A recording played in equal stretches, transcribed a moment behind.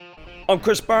I'm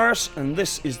Kris Barras, and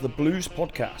this is the Blues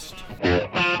Podcast.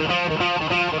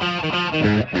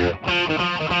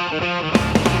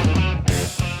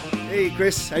 Hey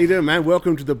Chris, how you doing, man?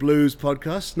 Welcome to the Blues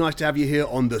Podcast. Nice to have you here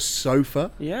on the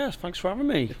sofa. Yes, thanks for having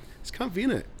me. It's comfy,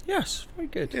 isn't it? Yes, very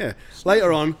good. Yeah.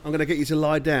 Later on, I'm going to get you to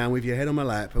lie down with your head on my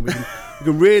lap, and we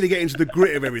can really get into the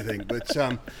grit of everything. But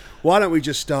why don't we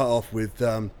just start off with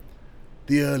the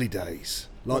early days,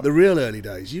 like the real early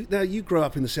days? You grew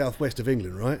up in the southwest of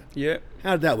England, right? Yeah.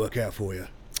 How did that work out for you?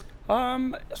 I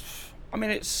mean, I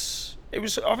think it's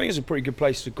a pretty good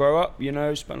place to grow up. You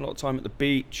know, spent a lot of time at the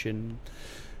beach and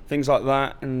things like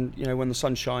that. And you know, when the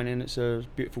sun's shining, it's a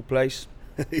beautiful place.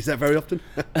 Is that very often?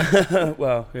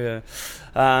 Well, yeah.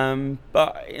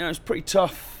 But you know, it's pretty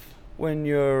tough when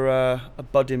you're a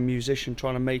budding musician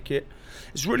trying to make it.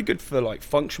 It's really good for like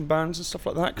function bands and stuff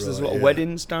like that because there's a lot of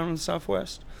weddings down in the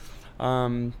southwest.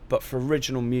 But for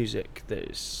original music,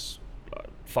 there's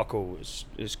fuck all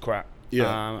is crap.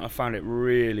 Yeah. I found it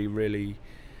really, really,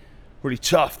 really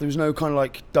tough. There was no kind of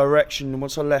like direction.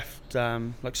 Once I left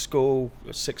like school,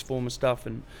 sixth form and stuff,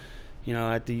 and you know,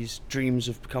 I had these dreams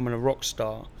of becoming a rock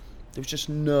star. There was just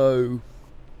no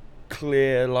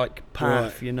clear like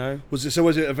path, right. You know. Was it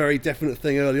a very definite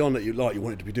thing early on that you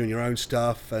wanted to be doing your own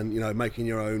stuff and, you know, making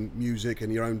your own music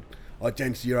and your own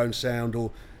identity, your own sound,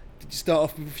 or did you start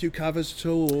off with a few covers at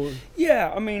all? Or?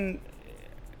 Yeah, I mean,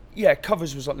 yeah,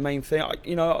 covers was like the main thing. I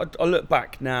look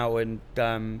back now and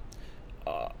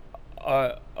I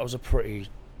was a pretty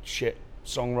shit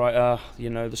songwriter. You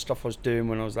know, the stuff I was doing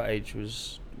when I was that age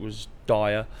was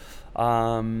dire.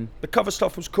 The cover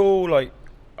stuff was cool. Like,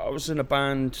 I was in a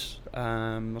band,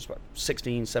 I was about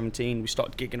 16, 17. We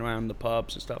started gigging around the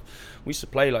pubs and stuff. We used to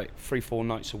play like 3-4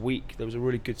 nights a week. There was a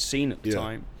really good scene at the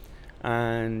time.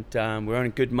 And we were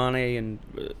earning good money. And,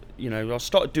 you know, I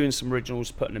started doing some originals,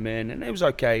 putting them in. And it was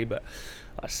okay, but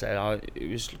like I said,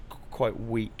 it was quite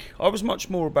weak. I was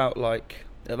much more about, like,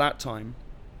 at that time,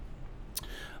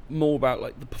 more about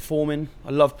like the performing. I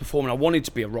loved performing. I wanted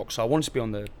to be a rock star. I wanted to be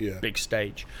on the big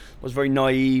stage. I was very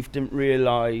naive, didn't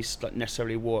realise like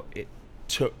necessarily what it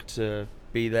took to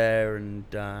be there, and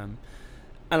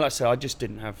like I said, I just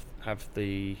didn't have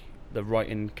the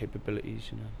writing capabilities,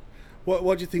 you know.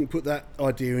 What do you think put that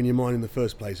idea in your mind in the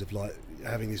first place of like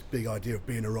having this big idea of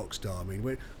being a rock star? I mean,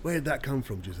 where did that come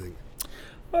from, do you think?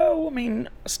 Well, I mean,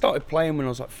 I started playing when I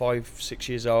was like 5-6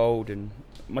 years old, and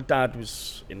my dad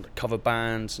was in the cover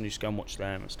bands and used to go and watch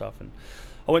them and stuff. And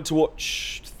I went to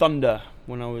watch Thunder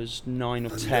when I was 9 or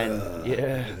 10.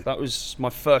 Yeah, that was my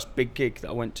first big gig that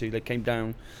I went to. They came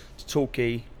down to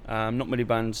Torquay. Not many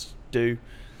bands do.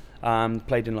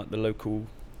 Played in like the local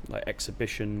like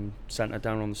exhibition centre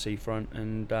down on the seafront,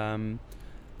 and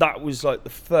that was like the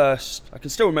first. I can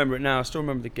still remember it now. I still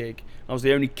remember the gig. I was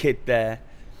the only kid there.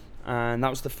 And that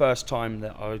was the first time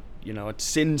that I'd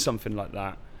seen something like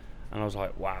that, and I was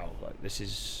like, wow, like this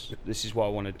is what I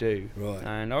want to do. Right.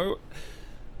 And I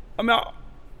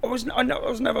was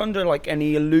never under like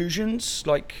any illusions.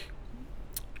 Like,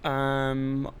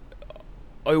 I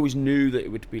always knew that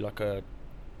it would be like a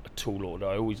tall order.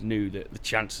 I always knew that the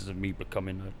chances of me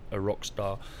becoming a rock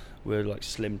star were like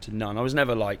slim to none. I was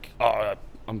never like, oh,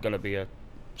 I'm gonna be a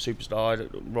superstar,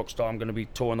 rock star, I'm going to be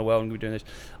touring the world, I'm going to be doing this.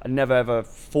 I never ever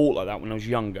thought like that when I was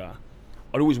younger.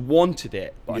 I'd always wanted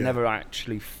it, but I never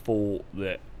actually thought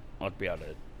that I'd be able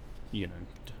to, you know,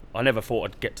 I never thought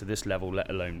I'd get to this level, let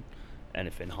alone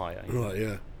anything higher.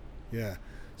 Right, yeah.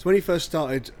 So when you first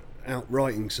started out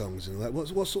writing songs and that, what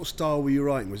sort of style were you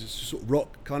writing? Was it sort of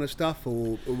rock kind of stuff,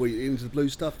 or were you into the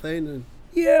blues stuff then? And...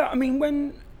 Yeah, I mean,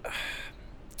 when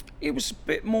it was a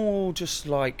bit more just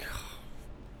like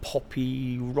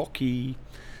poppy, rocky.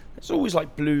 There's always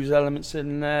like blues elements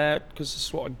in there because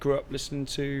that's what I grew up listening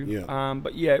to. Yeah.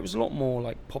 But yeah, it was a lot more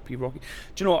like poppy, rocky.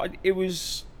 Do you know what? It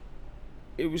was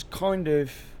kind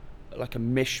of like a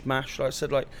mishmash. Like I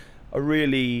said, like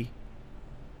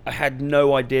I had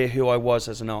no idea who I was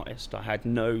as an artist. I had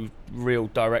no real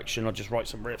direction. I'd just write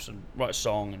some riffs and write a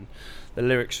song, and the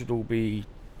lyrics would all be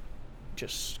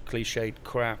just cliched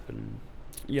crap, and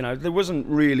you know, there wasn't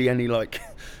really any like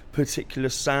particular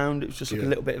sound. It was just like a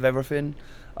little bit of everything.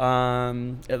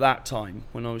 At that time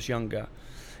when I was younger,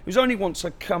 it was only once I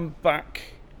come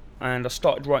back and I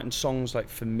started writing songs like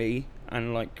for me,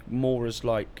 and like more as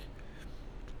like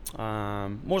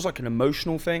an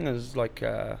emotional thing, as like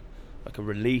a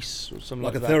release or something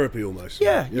like that. Like a therapy almost.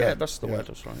 Yeah, that's the word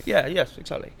I was trying. Yeah, yes,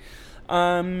 exactly.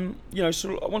 You know,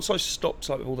 so once I stopped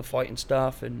like with all the fighting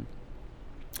stuff, and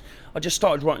I just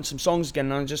started writing some songs again,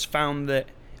 and I just found that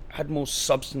I had more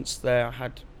substance there. I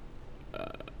had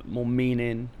more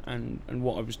meaning, and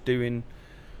what I was doing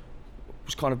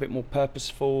was kind of a bit more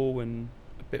purposeful and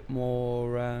a bit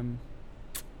more,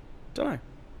 don't know,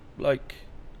 like,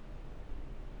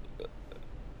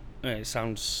 it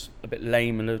sounds a bit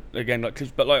lame and again, like,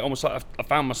 but like almost like I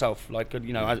found myself, like,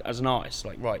 you know, as an artist,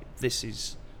 like, right, this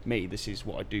is me, this is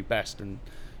what I do best, and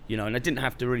you know, and I didn't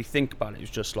have to really think about it. It was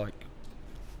just like, do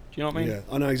you know what I mean? Yeah,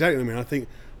 I know exactly what I mean. I think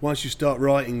once you start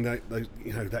writing that,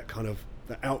 you know, that kind of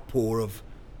that outpour of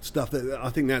stuff, that I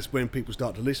think that's when people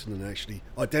start to listen and actually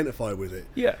identify with it.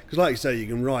 Yeah. Because like you say, you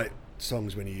can write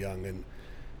songs when you're young, and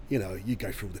you know, you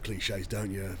go through all the cliches,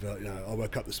 don't you? But, you know, I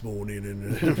woke up this morning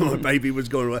and my baby was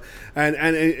gone, and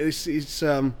it's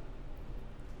the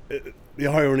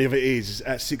irony of it is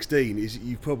at 16 is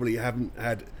you probably haven't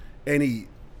had any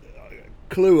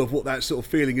clue of what that sort of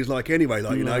feeling is like anyway.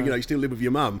 Like, you know, you still live with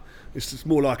your mum. It's just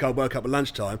more like I woke up at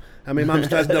lunchtime and my mum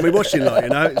hasn't done me washing, like, you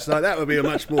know. It's like that would be a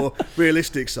much more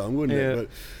realistic song, wouldn't it? But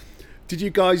did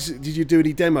you do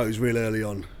any demos real early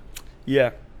on?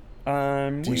 Yeah.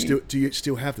 Do you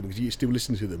still have them? Do you still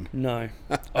listen to them? No.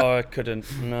 I couldn't.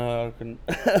 No, I couldn't.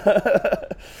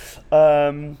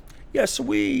 Yeah, so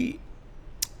we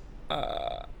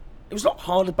it was a lot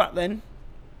harder back then,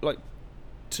 like,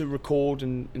 to record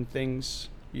and things,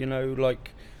 you know,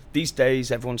 like these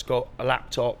days everyone's got a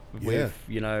laptop with,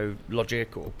 you know,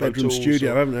 Logic or bedroom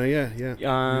studio, haven't they?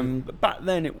 But back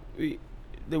then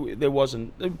there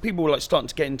wasn't. People were like starting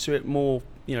to get into it more,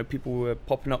 you know, people were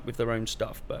popping up with their own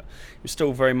stuff, but it was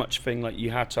still very much a thing, like,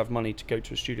 you had to have money to go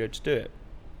to a studio to do it.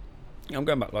 I'm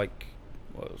going back like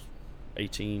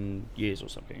 18 years or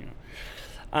something, you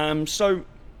know. So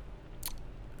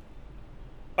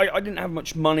I didn't have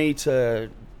much money to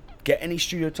get any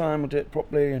studio time or do it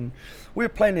properly, and we were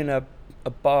playing in a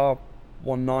bar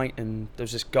one night, and there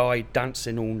was this guy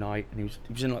dancing all night, and he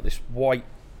was in like this white,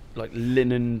 like,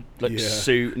 linen, like,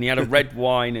 suit, and he had a red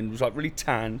wine and was like really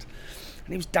tanned, and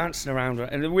he was dancing around,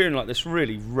 and we were in like this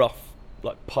really rough,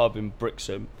 like, pub in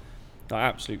Brixham, like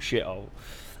absolute shithole,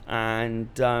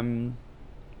 and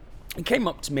he came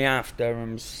up to me after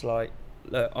and was like,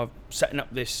 look, I'm setting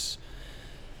up this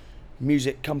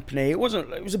music company. It was a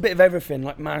bit of everything,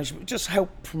 like management, just help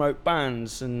promote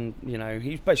bands, and you know,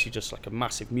 he's basically just like a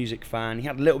massive music fan. He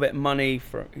had a little bit of money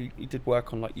for he did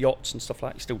work on like yachts and stuff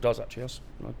like that. He still does, actually. I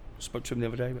spoke to him the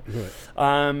other day, but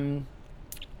and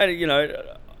you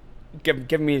know,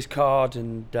 gave me his card,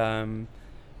 and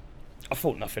I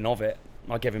thought nothing of it.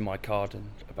 I gave him my card, and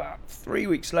about 3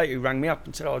 weeks later he rang me up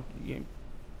and said, oh, do you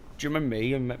remember me?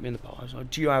 You met me in the bar. I was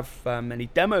like, do you have any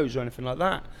demos or anything like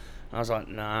that? I was like,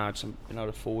 nah, I just haven't been able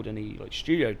to afford any like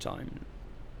studio time.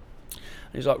 And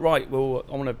he's like, right, well,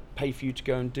 I want to pay for you to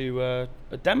go and do a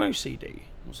demo CD.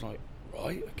 I was like,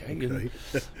 right, okay. And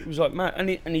he was like, Matt, and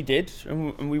he did,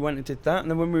 and we went and did that. And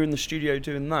then when we were in the studio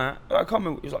doing that, I can't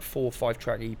remember, it was like 4 or 5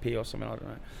 track EP or something, I don't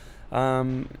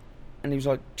know. And he was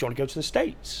like, do you want to go to the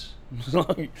States? I was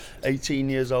like 18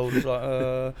 years old. He was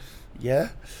like, yeah.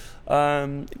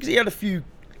 Because he had a few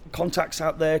contacts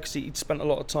out there, because he'd spent a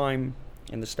lot of time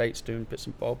in the States doing bits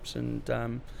and bobs, and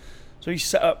so he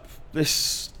set up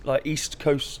this like East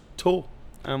Coast tour,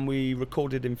 and we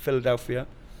recorded in Philadelphia.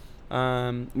 We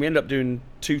ended up doing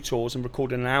 2 tours and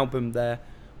recording an album there,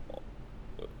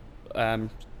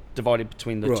 divided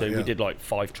between the two. Yeah. We did like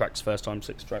 5 tracks first time,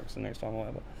 6 tracks the next time, or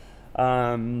whatever.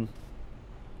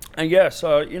 And yeah,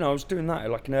 so you know, I was doing that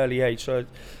at like an early age. So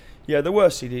yeah, there were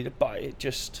CDs, but it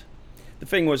just, the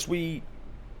thing was,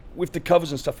 with the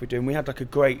covers and stuff we're doing, we had like a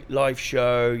great live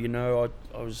show, you know.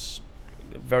 I was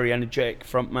a very energetic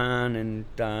frontman,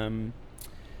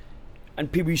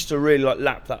 and people used to really like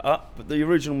lap that up, but the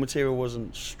original material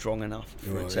wasn't strong enough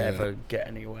for it to ever get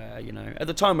anywhere, you know. At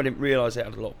the time I didn't realise it,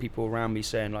 had a lot of people around me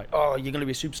saying like, oh, you're going to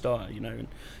be a superstar, you know, and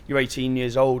you're 18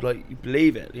 years old, like, you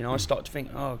believe it, you know. I started to think,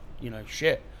 oh, you know,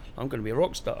 shit, I'm going to be a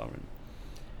rock star. And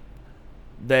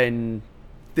then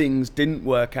things didn't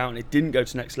work out, and it didn't go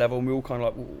to the next level, and we were all kind of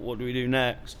like, well, what do we do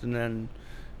next? And then,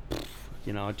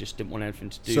 you know, I just didn't want anything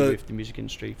to do with the music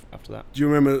industry after that. Do you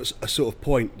remember a sort of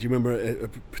point, do you remember a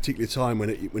particular time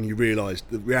when you realised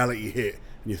the reality hit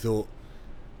and you thought,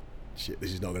 shit,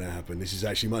 this is not going to happen, this is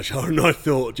actually much harder than I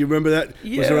thought? Do you remember that?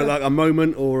 Yeah. Was there like a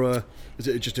moment, or was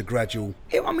it just a gradual?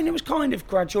 I mean, it was kind of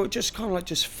gradual. It just kind of like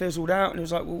just fizzled out, and it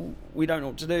was like, well, we don't know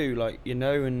what to do, like, you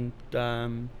know. And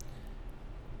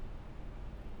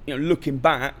you know, looking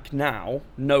back now,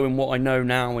 knowing what I know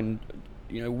now, and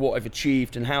you know what I've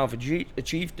achieved and how I've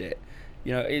achieved it,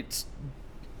 you know, it's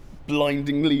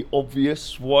blindingly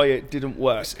obvious why it didn't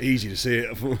work. It's easy to see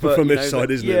it from this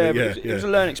side, isn't it? Yeah, it was a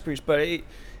learning experience, but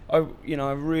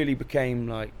I really became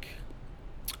like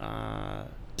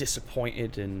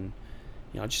disappointed, and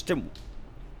you know, I just didn't.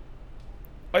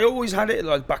 I always had it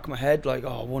like back of my head, like,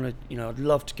 oh, I want to, you know, I'd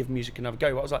love to give music another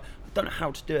go. But I was like, I don't know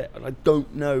how to do it, and I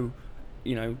don't know,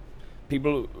 you know,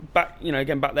 people back, you know,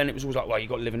 again back then it was always like, well, you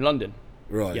got to live in London,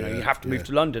 right? You know, you have to move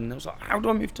to London. And I was like, how do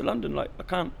I move to London? Like, I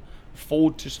can't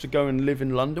afford just to go and live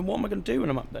in London. What am I going to do when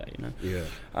I'm up there? You know? Yeah.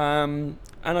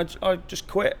 And I just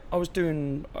quit. I was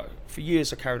doing for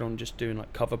years. I carried on just doing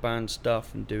like cover band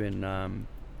stuff and doing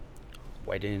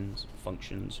weddings,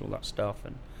 functions, all that stuff,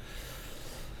 and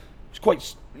it's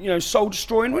quite, you know, soul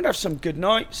destroying. We'd have some good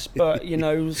nights, but you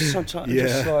know, sometimes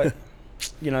just like,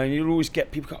 you know, you'll always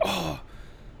get people go, oh,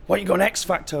 why don't you go on X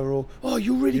Factor, or oh,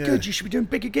 you're really good, you should be doing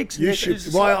bigger gigs. You should.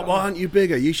 Why aren't you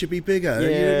bigger? You should be bigger.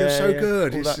 You're so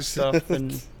good. All it's that just stuff.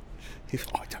 And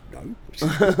I don't know.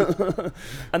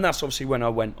 And that's obviously when I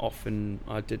went off and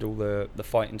I did all the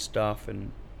fighting stuff,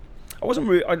 and I wasn't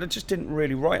really, I just didn't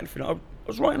really write anything. I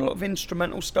was writing a lot of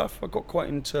instrumental stuff. I got quite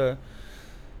into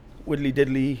widdly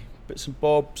diddly bits and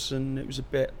bobs, and it was a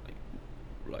bit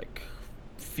like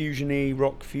fusiony,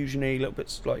 rock fusiony, little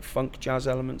bits like funk, jazz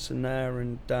elements in there,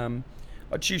 and I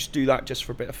just used to do that just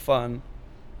for a bit of fun,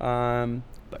 but I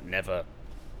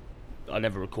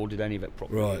never recorded any of it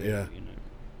properly. Right, yeah. You know.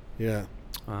 Yeah.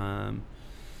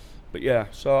 But yeah,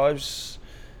 so I was.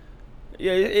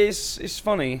 Yeah, it's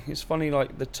funny. It's funny,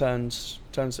 like the turns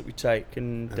that we take,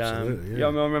 and Absolutely, I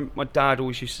remember my dad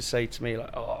always used to say to me,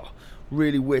 like, "Oh,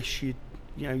 really wish you'd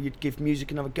give music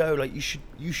another go. Like you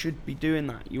should be doing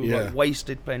that. You were like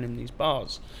wasted playing in these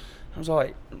bars." I was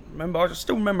like, I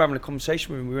still remember having a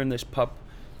conversation with him. We were in this pub.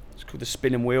 It's called the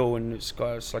Spinning Wheel, and it's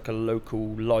like a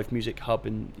local live music hub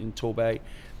in Torbay.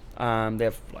 They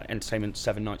have like entertainment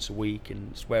 7 nights a week,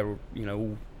 and it's where, you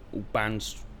know, all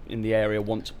bands in the area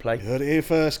want to play. You heard it here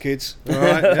first, kids. All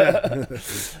right. Yeah.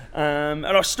 And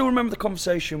I still remember the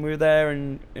conversation. We were there,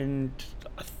 and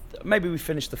maybe we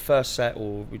finished the first set,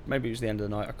 or maybe it was the end of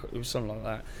the night. It was something like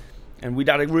that. And we'd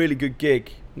had a really good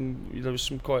gig. There was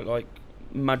some quite like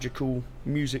magical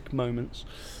musical moments.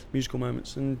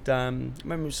 And I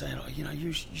remember saying, like, you know,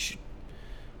 you should.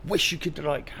 Wish you could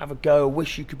like have a go.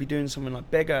 Wish you could be doing something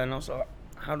like bigger. And I was like,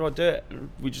 how do I do it?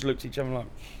 And we just looked at each other like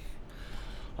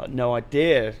no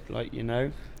idea, like, you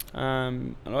know.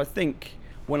 And I think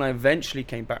when I eventually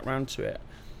came back round to it,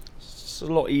 it's a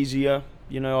lot easier.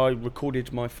 You know, I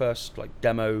recorded my first like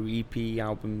demo EP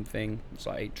album thing. It's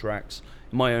like 8 tracks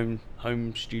in my own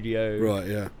home studio. Right,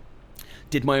 yeah.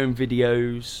 Did my own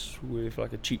videos with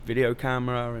like a cheap video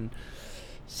camera, and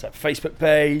set Facebook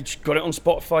page, got it on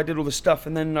Spotify, did all the stuff,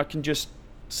 and then I can just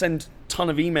send a ton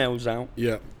of emails out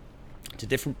to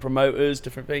different promoters,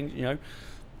 different things, you know.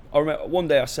 I remember one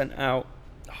day I sent out,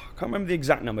 I can't remember the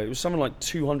exact number, it was something like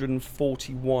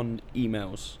 241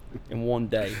 emails in one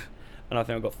day, and I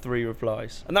think I got 3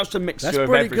 replies. And that was a mixture of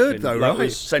everything. That's pretty good though, like, right? I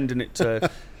was sending it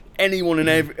to anyone and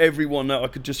everyone that I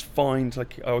could just find.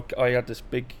 Like I had this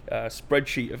big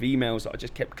spreadsheet of emails that I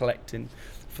just kept collecting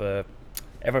for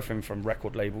everything from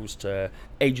record labels to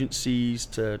agencies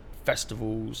to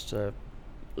festivals to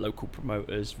local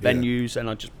promoters, venues, and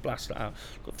I just blast it out.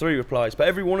 Got 3 replies, but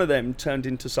every one of them turned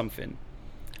into something,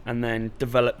 and then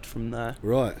developed from there.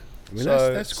 Right. I mean,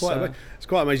 that's quite. It's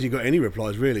quite amazing you got any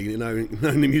replies, really. You know,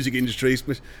 in the music industry,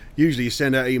 usually you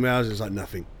send out emails, and it's like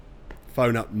nothing.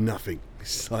 Phone up, nothing.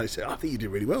 It's like, I think you did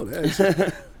really well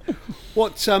there.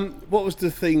 What was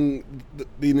the thing,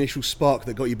 the initial spark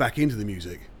that got you back into the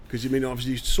music? Because, I mean,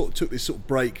 obviously you sort of took this sort of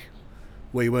break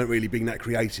where you weren't really being that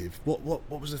creative. What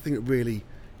was the thing that really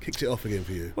kicked it off again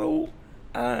for you? Well,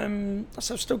 so I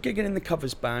was still gigging in the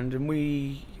covers band, and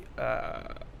we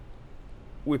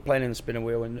were playing in the spinner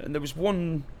wheel, and there was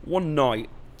one night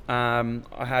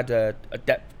I had a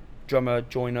depth drummer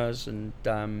join us, and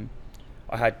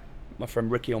I had my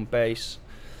friend Ricky on bass,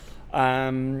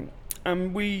 and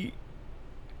we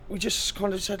just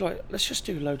kind of said, like, let's just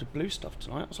do a load of blues stuff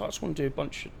tonight. I was like, I just want to do a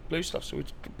bunch of blues stuff. So we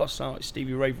bust out like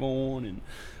Stevie Ray Vaughan and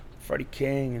Freddie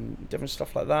King and different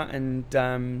stuff like that. And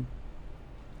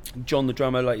John, the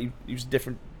drummer, like he was a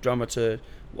different drummer to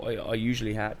what I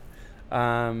usually had.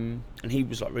 And he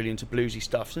was like really into bluesy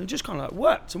stuff. So it just kind of like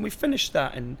worked. And we finished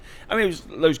that. And I mean,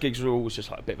 those gigs were always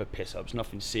just like a bit of a piss up. It was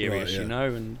nothing serious, right, yeah. You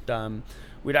know. And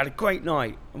we'd had a great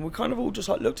night. And we kind of all just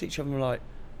like looked at each other and were like,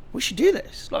 we should do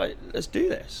this, like, let's do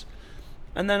this.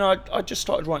 And then I just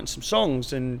started writing some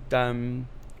songs, and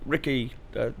Ricky,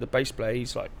 the bass player,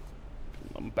 he's like,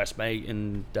 I'm best mate,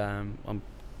 and I'm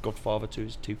godfather to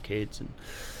his 2 kids,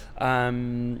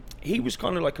 and he was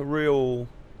kind of like a real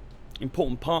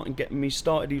important part in getting me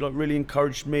started. He like really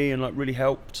encouraged me and like really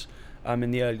helped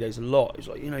in the early days a lot. He was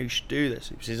like, you know, you should do this.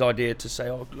 It was his idea to say,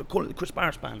 oh, call it the Kris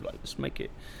Barras Band, like, let's make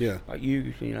it like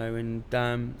you know, and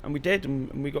we did,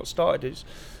 and we got started.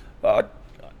 But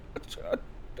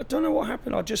I don't know what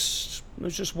happened. It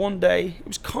was just one day. It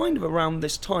was kind of around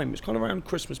this time. It was kind of around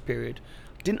Christmas period.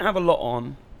 I didn't have a lot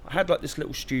on. I had like this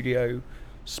little studio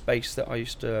space that I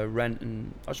used to rent,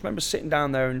 and I just remember sitting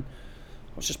down there and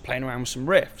I was just playing around with some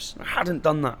riffs. I hadn't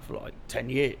done that for like 10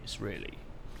 years really,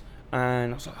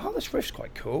 and I was like, oh, this riff's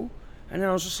quite cool. And then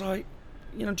I was just like,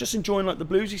 you know, just enjoying like the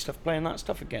bluesy stuff, playing that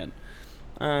stuff again,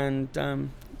 and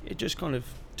it just kind of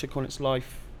took on its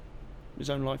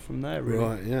own life from there really.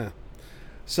 Right, yeah.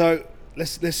 So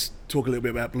let's talk a little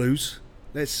bit about blues.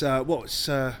 What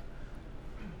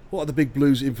are the big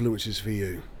blues influences for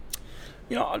you?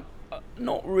 You know, I'm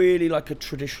not really like a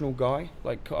traditional guy.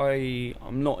 Like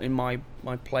I'm not in my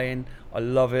playing. I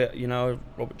love it. You know,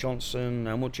 Robert Johnson,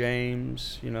 Elmore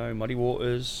James. You know, Muddy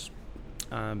Waters,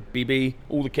 BB,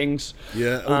 all the Kings.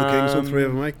 Yeah, all the Kings, all three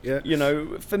of them, mate. Yeah. You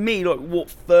know, for me, like what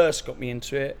first got me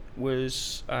into it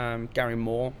was Gary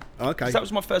Moore. Okay. 'Cause that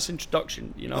was my first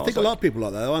introduction. You know, I think a lot of people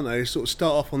like that, aren't they? They sort of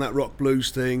start off on that rock blues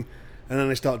thing, and then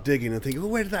they start digging and think, well,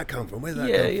 where did that come from? Where did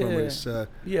that come from? It's,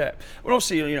 yeah. Well,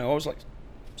 obviously, you know, I was like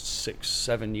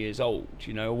 6-7 years old.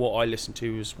 You know, what I listened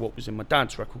to was what was in my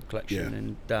dad's record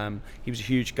collection, and he was a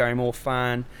huge Gary Moore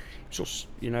fan. Just,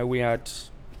 you know, I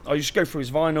used to go through his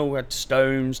vinyl. We had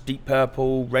Stones, Deep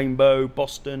Purple, Rainbow,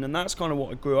 Boston, and that's kind of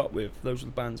what I grew up with. Those were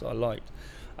the bands I liked.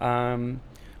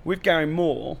 With Gary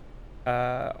Moore,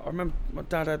 I remember my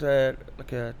dad had a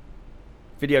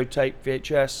videotape,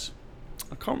 VHS.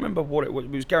 I can't remember what it was.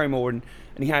 It was Gary Moore, and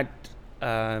he had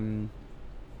Albert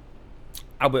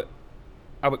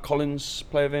Collins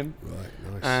play with him. Right,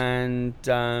 nice. And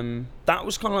that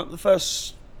was kind of like the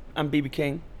first, and BB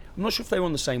King. I'm not sure if they were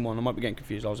on the same one. I might be getting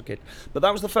confused. I was a kid, but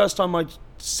that was the first time I'd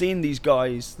seen these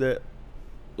guys that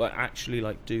like actually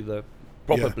like do the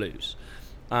proper blues.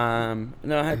 And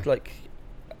then I had like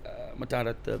my dad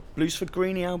had the Blues for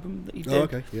Greenie album that he did. Oh,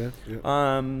 okay, yeah.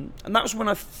 And that was when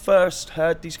I first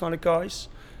heard these kind of guys.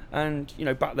 And you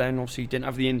know, back then obviously you didn't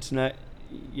have the internet.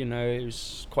 You know, it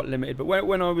was quite limited. But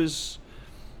when I was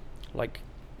like,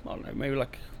 I don't know, maybe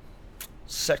like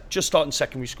just starting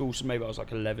secondary school, so maybe I was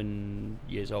like 11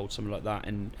 years old, something like that,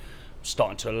 and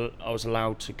I was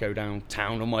allowed to go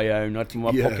downtown on my own. I had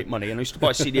my pocket money, and I used to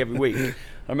buy a CD every week. I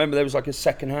remember there was like a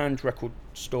second-hand record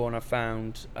store, and I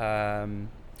found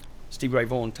Stevie Ray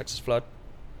Vaughan, Texas Flood,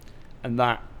 and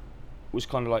that was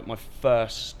kind of like my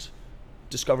first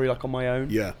discovery, like on my own.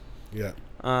 Yeah.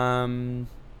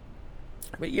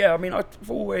 But yeah, I mean, I've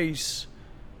always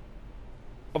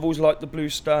liked the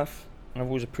blues stuff, and I've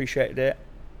always appreciated it.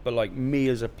 But like me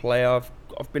as a player,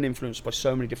 I've been influenced by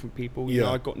so many different people. You know,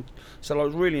 I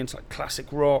was really into like classic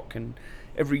rock, and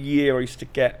every year I used to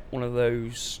get one of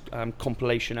those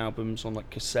compilation albums on like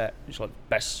cassette. It's like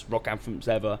best rock anthems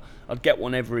ever. I'd get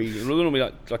one it would normally be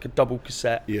like a double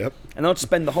cassette. Yep. And I'd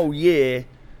spend the whole year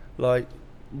like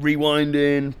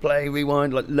rewinding, play,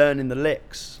 rewind, like learning the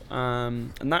licks.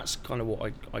 And that's kind of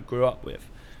what I grew up with.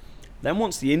 Then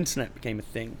once the internet became a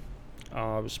thing,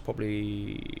 I was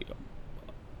probably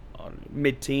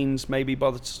mid-teens, maybe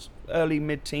early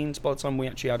mid-teens, by the time we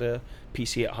actually had a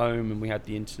PC at home and we had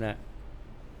the internet.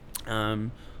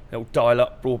 Little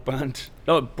dial-up broadband.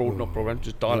 Not broadband,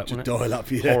 just dial-up. Just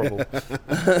dial-up, yeah. Horrible.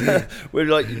 Where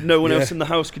like no one else in the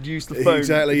house could use the phone.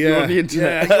 Exactly, yeah. You're on the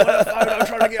internet. Yeah, you're on the phone, I'm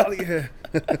trying to get on here.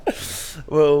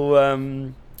 Well,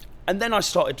 and then I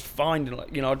started finding,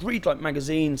 like, you know, I'd read like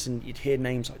magazines and you'd hear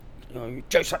names like, you know,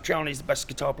 Joe Satriani's the best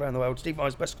guitar player in the world, Steve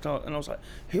Vai's the best guitar, and I was like,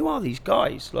 who are these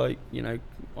guys? Like, you know,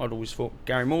 I'd always thought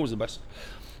Gary Moore was the best.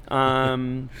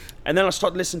 And then I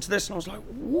started listening to this and I was like,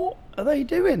 what are they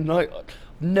doing? Like, I've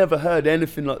never heard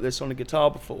anything like this on a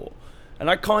guitar before. And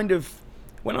I kind of,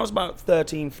 when I was about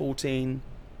 13, 14,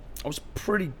 I was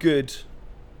pretty good.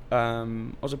 I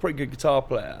was a pretty good guitar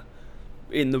player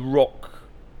in the rock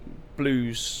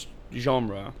blues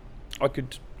genre. I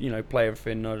could, you know, play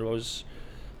everything. I was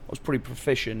pretty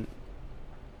proficient,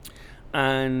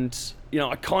 and you know,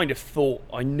 I kind of thought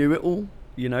I knew it all,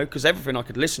 you know, because everything I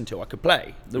could listen to, I could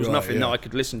play. There was nothing that I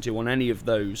could listen to on any of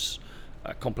those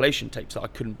compilation tapes that I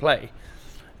couldn't play.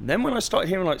 And then when I started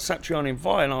hearing like Satriani and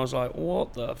Vai, and I was like,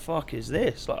 what the fuck is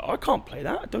this? Like, I can't play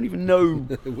that. I don't even know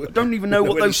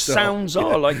what those sounds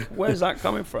are. Like, where's that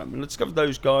coming from? And I discovered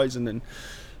those guys, and then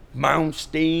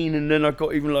Malmsteen, and then I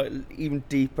got even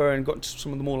deeper and got into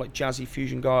some of the more like jazzy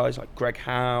fusion guys like Greg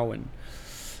Howe and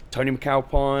Tony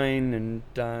McAlpine and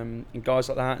guys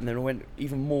like that. And then I went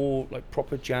even more like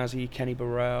proper jazzy, Kenny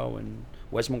Burrell and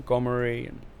Wes Montgomery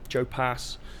and Joe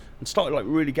Pass, and started like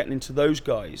really getting into those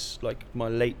guys like my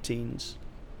late teens.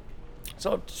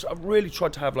 So I've really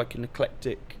tried to have like an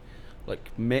eclectic like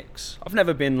mix. I've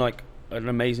never been like an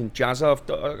amazing jazzer.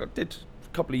 I did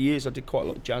couple of years, I did quite a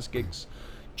lot of jazz gigs,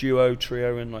 duo,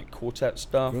 trio, and like quartet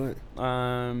stuff. Right.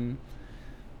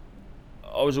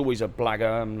 I was always a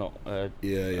blagger. I'm not.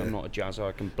 Yeah. I'm not a jazzer.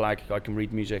 I can blag. I can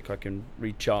read music. I can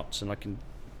read charts, and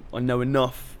I know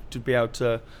enough to be able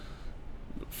to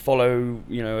follow,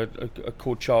 you know, a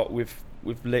chord chart with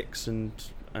licks and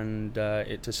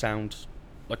it to sound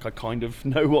like I kind of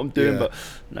know what I'm doing, but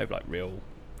no like real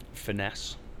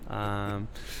finesse.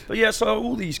 But yeah, so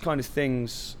all these kind of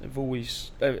things have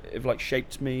always have like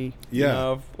shaped me. Yeah. You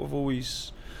know, I've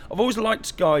always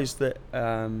liked guys that.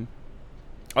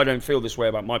 I don't feel this way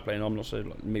about my playing. I'm not saying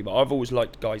like me, but I've always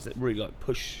liked guys that really like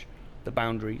push the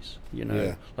boundaries. You know,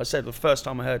 like I said, the first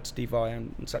time I heard Steve Vai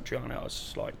and Satriani, I was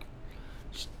just like,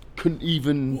 couldn't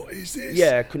even. What is this?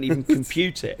 Yeah, couldn't even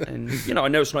compute it. And you know, I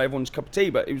know it's not everyone's cup of tea,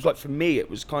 but it was like for me, it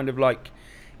was kind of like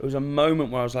it was a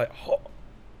moment where I was like, oh,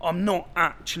 I'm not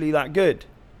actually that good.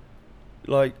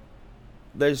 Like,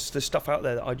 there's stuff out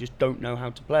there that I just don't know how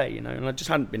to play. You know, and I just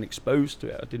hadn't been exposed to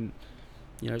it. I didn't.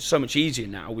 You know, it's so much easier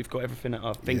now. We've got everything at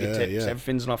our fingertips. Yeah.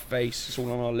 Everything's in our face. It's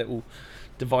all on our little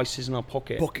devices in our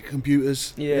pocket. Pocket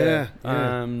computers. Yeah.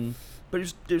 But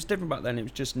it was different back then. It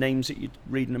was just names that you'd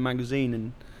read in a magazine,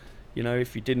 and you know,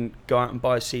 if you didn't go out and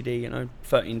buy a CD, you know,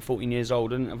 13, 14 years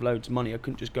old, I didn't have loads of money. I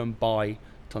couldn't just go and buy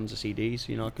tons of CDs.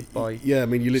 You know, I could buy. Yeah, I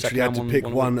mean, you literally had to pick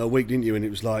one a week, didn't you? And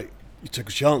it was like you took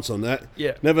a chance on that.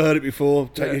 Yeah. Never heard it before.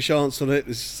 Take a chance on it.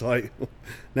 It's like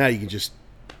now you can just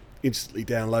instantly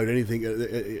download anything,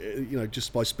 you know,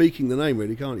 just by speaking the name,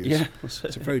 really, can't you? It's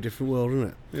a very different world, isn't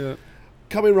it? Yeah.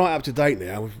 Coming right up to date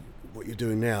now with what you're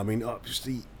doing now, I mean,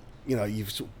 obviously, you know, you've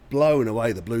sort of blown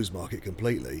away the blues market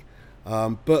completely,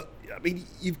 but I mean,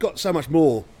 you've got so much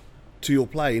more to your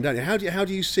playing, don't you? How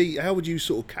would you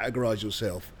sort of categorise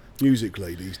yourself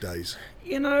musically these days?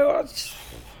 You know,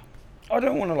 I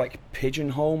don't want to like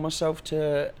pigeonhole myself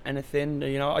to anything.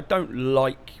 You know, I don't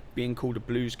like being called a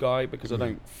blues guy because I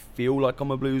don't feel like I'm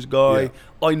a blues guy.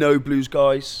 I know blues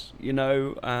guys, you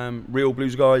know, real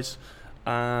blues guys,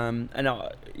 and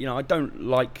I don't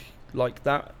like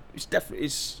that.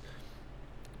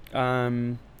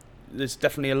 There's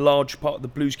definitely a large part of the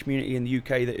blues community in the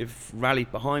UK that have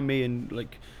rallied behind me and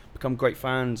like become great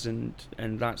fans, and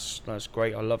that's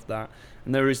great. I love that,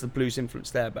 and there is the blues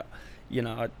influence there. But you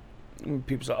know,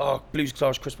 people say, "Oh, blues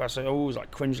guitarist Kris Barras." I always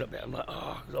like cringe a bit. I'm like,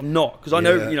 "Oh, I'm not," because I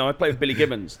know, you know, I play with Billy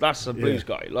Gibbons. That's a blues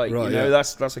guy. Like, right, you know,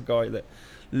 that's a guy that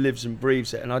lives and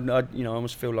breathes it. And I you know, I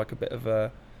almost feel like a bit of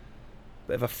a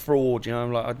fraud. You know,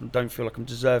 I'm like, I don't feel like I'm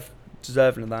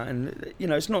deserving of that. And you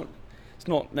know, it's not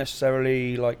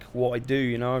necessarily like what I do.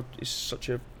 You know, it's such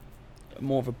a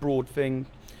more of a broad thing,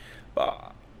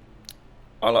 but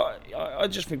I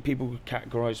just think people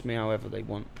categorise me however they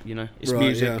want. You know, it's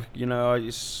music. Yeah. You know,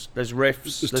 there's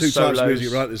riffs. There's two solos. Types of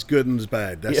music, right? There's good and there's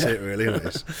bad. That's it, really, isn't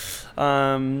it?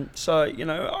 So you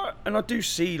know, I do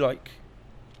see like,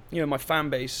 you know, my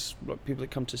fan base, like people that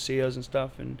come to see us and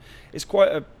stuff, and it's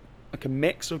quite a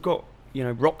mix. I've got, you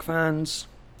know, rock fans,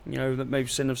 you know, that maybe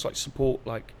seen us like support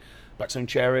like Black Stone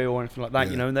Cherry or anything like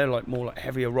that. You know, and they're like more like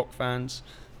heavier rock fans,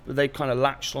 but they kind of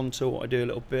latched onto what I do a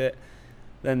little bit.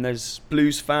 Then there's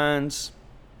blues fans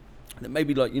that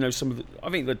maybe like, you know,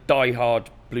 I think the die-hard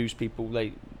blues people,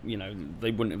 they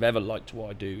wouldn't have ever liked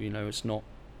what I do. You know, it's not,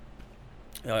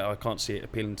 I can't see it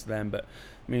appealing to them. But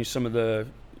I mean, some of the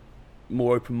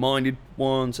more open-minded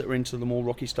ones that are into the more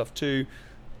rocky stuff too,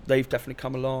 they've definitely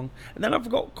come along. And then I've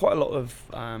got quite a lot of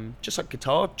just like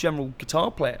general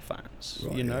guitar player fans.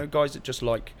 Right, you know, guys that just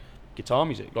like guitar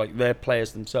music, like they're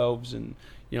players themselves, and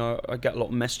you know, I get a lot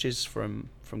of messages from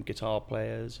guitar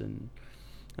players and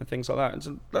things like that. And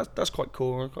so that's quite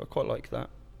cool. I quite like that.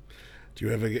 Do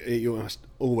you ever you must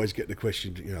always get the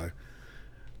question, you know,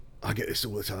 I get this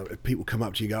all the time. People come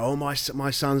up to you and go, "Oh, my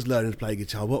son's learning to play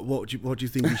guitar. What do you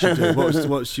think you should do?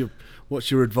 What's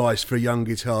your advice for young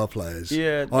guitar players?"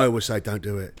 I always say, don't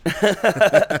do it.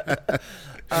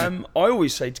 I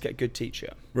always say to get a good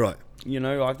teacher. Right. You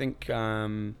know, I think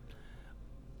I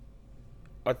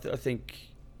think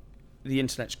the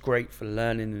internet's great for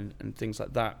learning and things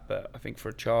like that, but I think for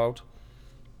a child,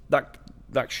 that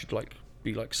should like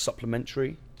be like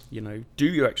supplementary. You know, do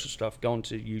your extra stuff, go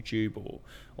onto YouTube or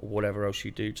whatever else you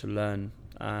do to learn.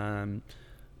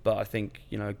 But I think,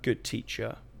 you know, a good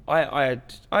teacher. I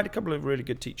had a couple of really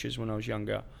good teachers when I was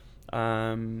younger.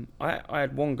 I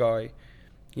had one guy.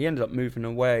 He ended up moving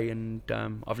away, and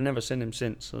I've never seen him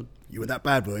since. You were that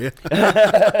bad, were you?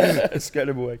 Scared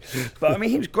him away. But I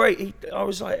mean, he was great. I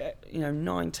was like, you know,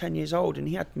 9, 10 years old, and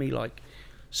he had me like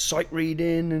sight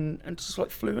reading and just like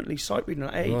fluently sight reading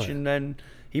at that age. Right. And then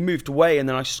he moved away, and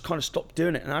then I just kind of stopped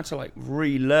doing it, and I had to like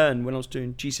relearn when I was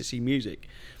doing GCSE music.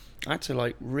 I had to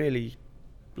like really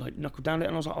like knuckled down it,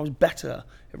 and I was better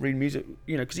at reading music,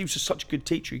 because he was just such a good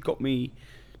teacher. He got me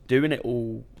doing it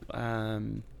all,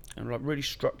 and like really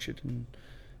structured. And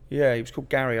yeah, he was called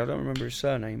Gary. I don't remember his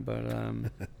surname, but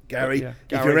Gary, but yeah,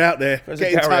 if you're out there,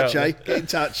 get in touch, eh? Get in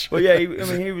touch. But yeah,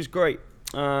 he was great.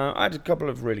 I had a couple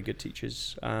of really good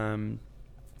teachers,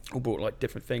 all brought like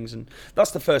different things, and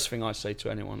that's the first thing I say to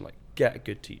anyone: like, get a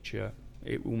good teacher.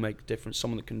 It will make a difference.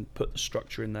 Someone that can put the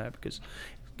structure in there, because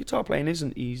guitar playing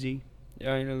isn't easy.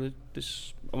 It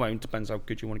depends how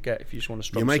good you want to get. If you just want to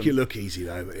strum, you make it look easy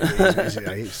though. But it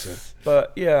is,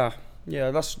 But yeah,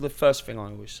 that's the first thing I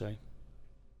always say.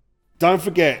 Don't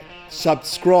forget,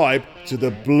 subscribe to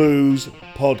the Blues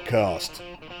Podcast.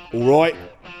 All right.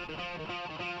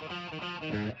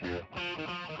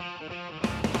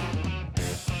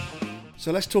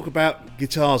 So let's talk about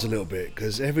guitars a little bit,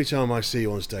 because every time I see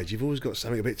you on stage, you've always got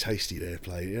something a bit tasty there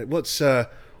playing. What's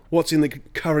in the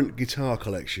current guitar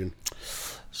collection?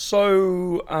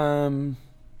 So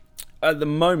at the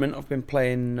moment, I've been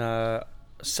playing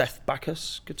Seth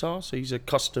Backus guitar. So he's a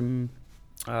custom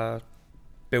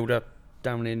builder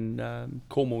down in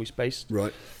Cornwall. He's based.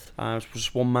 Right. It was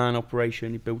just one man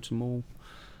operation. He built them all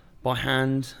by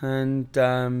hand,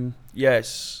 and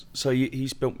yes. So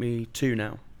he's built me two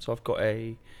now. So I've got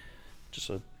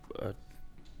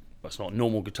that's not a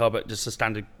normal guitar, but just a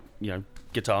standard,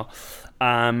 guitar.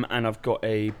 And I've got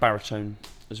a baritone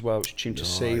as well, which is tuned to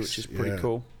C, which is pretty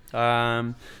cool.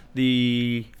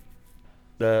 The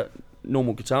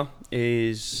normal guitar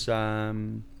is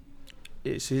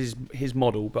it's his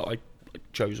model, but I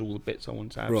chose all the bits I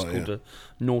wanted to have. Right, it's called a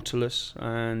Nautilus,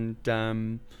 and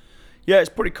it's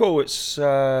pretty cool. It's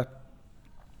got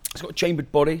a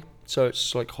chambered body. So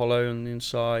it's like hollow on the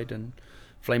inside and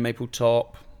flame maple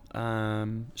top,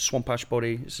 swamp ash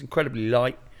body. It's incredibly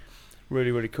light,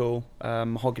 really, really cool.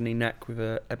 Mahogany neck with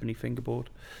a ebony fingerboard.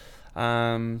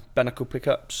 Bare knuckle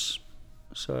pickups.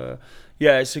 So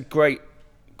yeah, it's a great.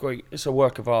 It's a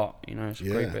work of art. It's a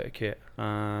great bit of kit.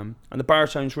 And the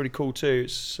baritone's really cool too.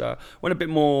 It's went a bit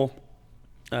more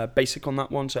basic on that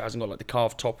one, so it hasn't got like the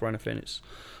carved top or anything. It's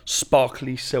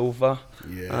sparkly silver.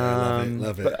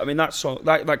 Love it. But I mean,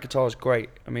 that guitar is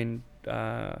great. I mean,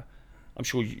 I'm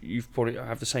sure you've probably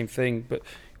have the same thing. But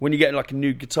when you get like a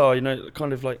new guitar, it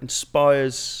kind of like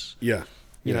inspires.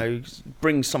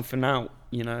 Brings something out.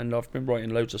 And I've been writing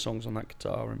loads of songs on that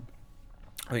guitar, and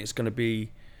I think it's going to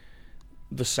be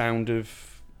the sound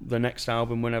of the next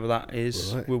album, whenever that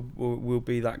is. Right. Will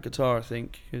be that guitar. I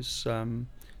think it's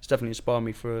definitely inspired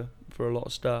me for a lot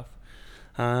of stuff.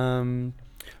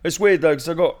 It's weird though, because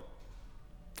I've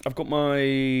got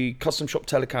my custom shop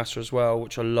Telecaster as well,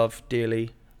 which I love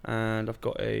dearly, and I've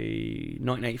got a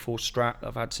 1984 Strat that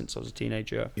I've had since I was a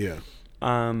teenager. Yeah.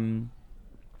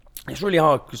 It's really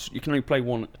hard because you can only play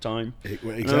one at a time.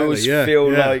 Exactly. And I always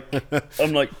feel like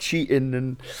I'm like cheating,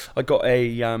 and I got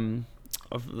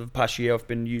of the past year I've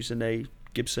been using a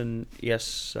Gibson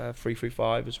ES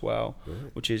 335 as well,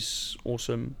 which is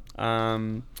awesome.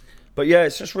 But yeah,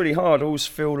 it's just really hard. I always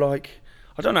feel like,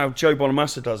 I don't know how Joe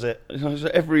Bonamassa does it.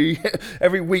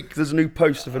 Every week there's a new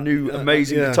post of a new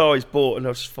amazing guitar he's bought, and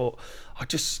I just thought, I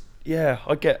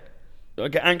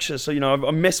get anxious. So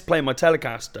I miss playing my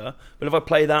Telecaster, but if I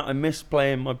play that, I miss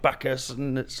playing my Backus,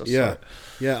 and it's just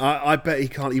I bet he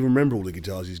can't even remember all the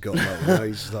guitars he's got.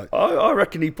 He's like, I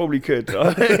reckon he probably could.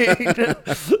 I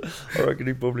reckon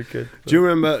he probably could. But. Do you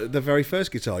remember the very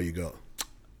first guitar you got?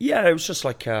 Yeah, it was just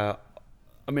like I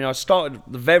started,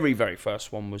 the very, very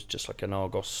first one was just like an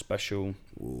Argos special.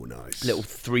 Oh, nice. Little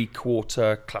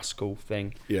 3/4 classical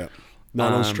thing. Yeah.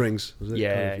 Nylon strings, was it?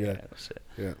 Yeah, that's it.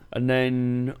 Yeah. And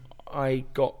then I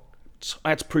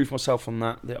had to prove myself on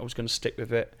that I was going to stick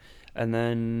with it. And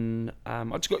then I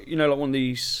just got, like one of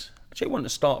these, actually it wasn't a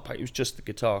starter pack, it was just the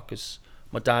guitar, because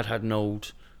my dad had an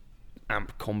old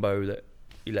amp combo that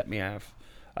he let me have.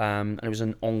 And it was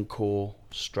an Encore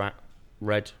Strat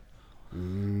red.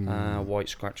 White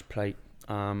scratch plate,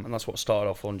 and that's what I started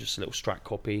off on, just a little Strat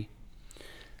copy.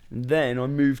 And then I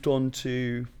moved on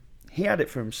to, he had it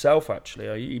for himself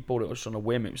actually. He bought it just on a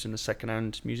whim. It was in a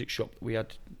second-hand music shop that we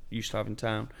used to have in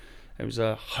town. It was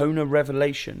a Hohner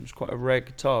Revelation. It was quite a rare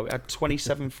guitar. It had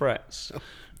 27 frets.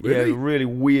 Really? Yeah, a really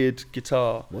weird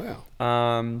guitar. Wow.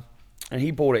 And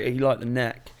he bought it. He liked the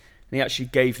neck, and he actually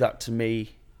gave that to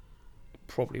me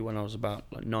probably when I was about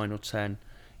like 9 or 10.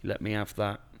 He let me have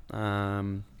that.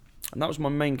 And that was my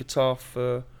main guitar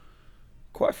for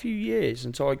quite a few years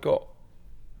until I got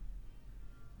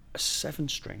a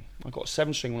 7-string. I got a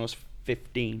 7-string when I was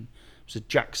 15. It was a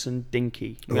Jackson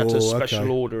Dinky. We had to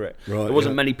special order it. Right, there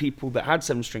wasn't many people that had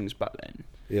 7-strings back then.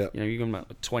 Yeah. You're going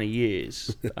about 20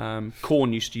 years.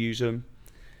 Korn used to use them.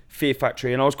 Fear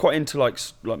Factory, and I was quite into like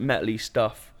metal-y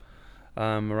stuff.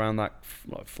 Around that,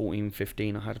 like 14,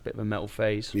 15, I had a bit of a metal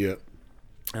phase. Yeah.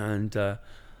 And and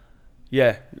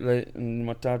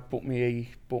my dad bought me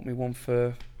one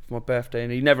for my birthday,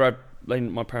 and he never had.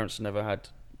 My parents never had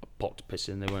a pot to piss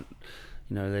in. They weren't,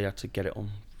 they had to get it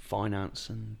on finance,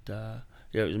 and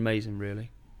it was amazing, really.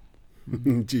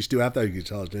 Do you still have those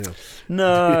guitars now?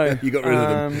 No, you got rid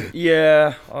of them.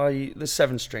 Yeah, the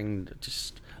 7-string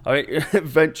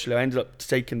eventually I ended up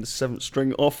taking the 7th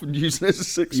string off and using it as a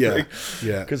 6 string.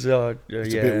 Yeah. Because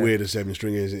it's a bit weird a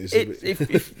 7-string, isn't it?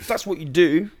 If that's what you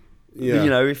do,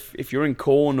 if you're in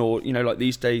corn or like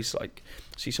these days, like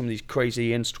see some of these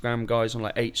crazy Instagram guys on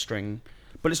like 8-string,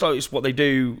 but it's what they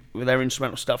do with their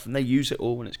instrumental stuff, and they use it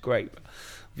all, and it's great. But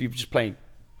if you're just playing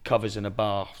covers in a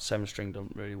bar, 7-string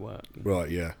doesn't really work. Right?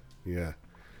 Yeah.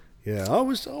 I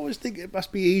always think it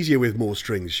must be easier with more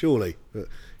strings, surely. But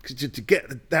cause to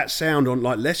get that sound on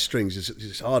like less strings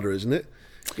is harder, isn't it?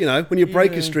 When you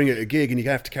break a string at a gig and you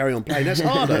have to carry on playing, that's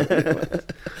harder.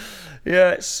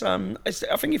 Yeah, it's I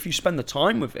think if you spend the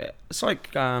time with it, it's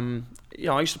like I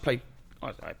used to play.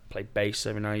 I played bass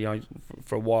every night.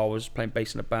 For a while, I was playing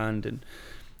bass in a band, and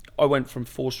I went from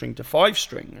 4-string to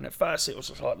 5-string. And at first, it was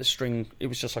just like the string. It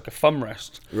was just like a thumb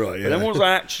rest. Right. Yeah. But then once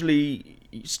I actually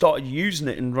started using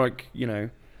it and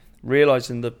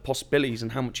realizing the possibilities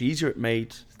and how much easier it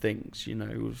made things.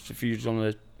 If you was on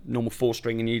a normal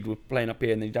 4-string and you were playing up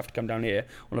here, and then you'd have to come down here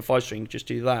on a 5-string, just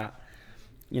do that.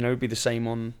 It'd be the same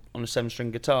on a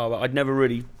 7-string guitar. But I'd never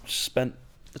really spent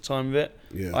the time with it.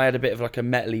 Yeah. I had a bit of like a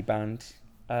metal-y band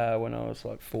when I was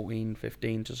like 14,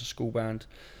 15, just a school band,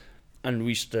 and we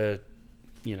used to,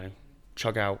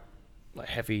 chug out like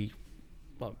heavy,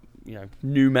 like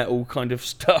new metal kind of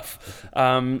stuff,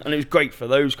 and it was great for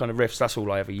those kind of riffs. That's all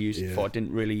I ever used it for. I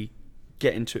didn't really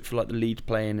get into it for like the lead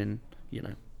playing and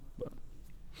But.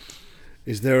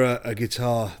 Is there a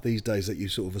guitar these days that you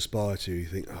sort of aspire to? You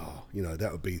think, that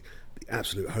would be the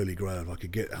absolute holy grail if I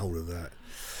could get hold of that.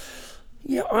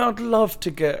 Yeah, I'd love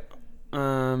to get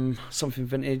something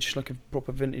vintage, like a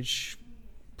proper vintage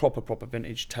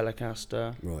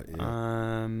Telecaster. Right.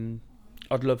 Yeah.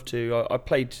 I'd love to.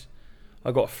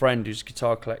 I got a friend who's a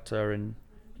guitar collector, and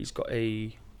he's got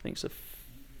I think it's a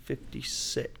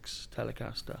 56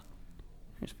 Telecaster.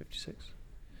 I think it's 56.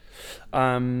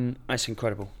 It's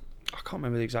incredible. I can't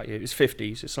remember the exact year. It was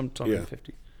 50s. It's sometime in the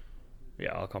 50s.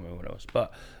 Yeah, I can't remember what it was,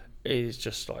 but it's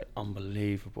just like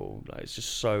unbelievable. Like it's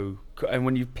just so, and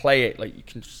when you play it, like you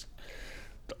can just,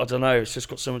 I don't know, it's just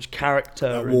got so much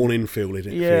character. That worn-in feel,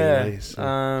 isn't it? Yeah.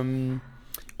 So.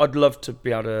 I'd love to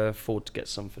be able to afford to get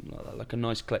something like that, like a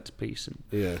nice collector piece,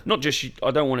 and not just.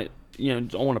 I don't want it.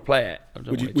 I want to play it.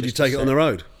 Would you take it on the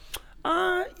road?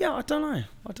 Yeah, I don't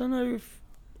know if.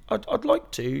 I'd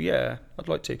like to. Yeah, I'd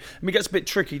like to. I mean, it gets a bit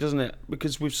tricky, doesn't it?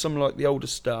 Because with some like the older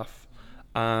stuff,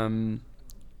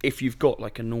 if you've got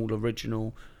like an all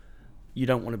original, you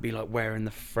don't want to be like wearing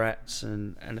the frets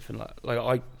and anything like.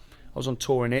 I was on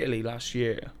tour in Italy last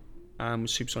year,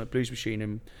 with Supersonic Blues Machine,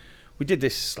 and we did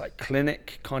this like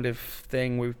clinic kind of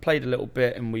thing. We played a little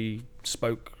bit and we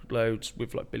spoke loads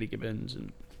with like Billy Gibbons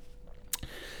and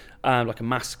like a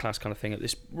masterclass kind of thing at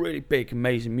this really big,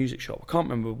 amazing music shop. I can't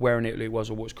remember where in Italy it was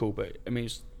or what it's called, but I mean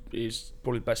it's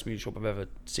probably the best music shop I've ever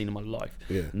seen in my life.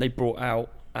 Yeah. And they brought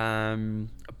out a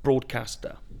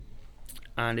broadcaster,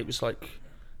 and it was like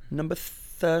number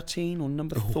 13 or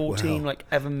number 14 like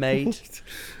ever made.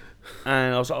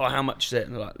 And I was like, how much is it?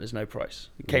 And they're like, there's no price.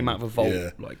 It came out of a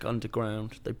vault, like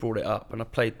underground. They brought it up, and I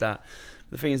played that.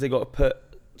 The thing is, they got to put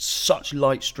such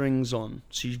light strings on,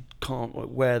 so you can't like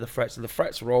wear the frets. And the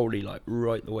frets were already like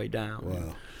right the way down.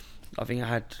 Wow. I think I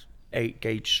had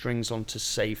 8-gauge strings on to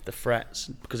save the frets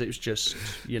because it was just,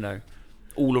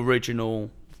 all original.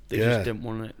 They just didn't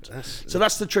want it. So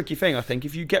that's the tricky thing, I think.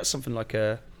 If you get something like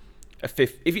a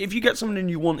fifth, if you get something and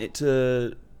you want it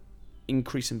to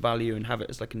increase in value and have it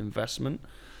as like an investment,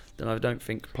 then I don't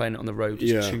think playing it on the road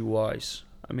is too wise.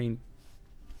 I mean,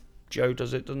 Joe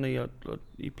does it, doesn't he?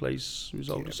 He plays his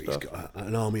older stuff. He's got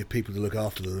an army of people to look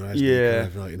after them.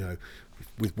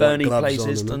 With Bernie white gloves plays on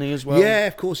his, and doesn't he, as well? Yeah,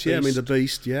 of course. Yeah, Beast. I mean the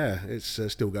Beast. Yeah, it's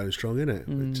still going strong, isn't it?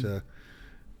 But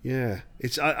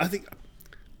it's. I think.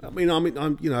 I'm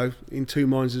in two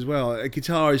minds as well. A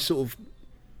guitar is sort of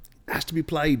has to be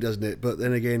played, doesn't it? But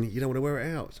then again, you don't want to wear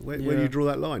it out. So where do you draw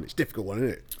that line? It's a difficult one, isn't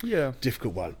it? Yeah,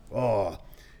 difficult one. Oh,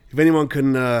 if anyone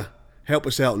can help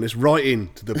us out on this, write in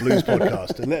to the Blues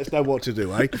Podcast and let us know what to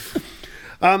do, eh?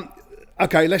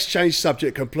 Okay, let's change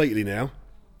subject completely now.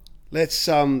 Let's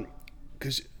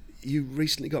because you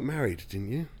recently got married,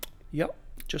 didn't you? Yep.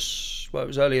 It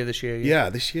was earlier this year. Yeah,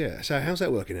 this year. So how's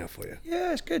that working out for you?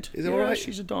 Yeah, it's good. Is it all right?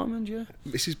 She's a diamond, yeah.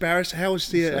 Mrs. Barras, how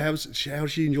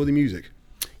does she enjoy the music?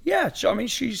 Yeah, I mean,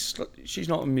 she's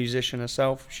not a musician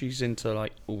herself. She's into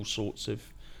like all sorts of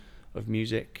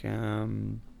music.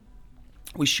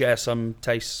 We share some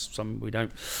tastes, some we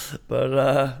don't.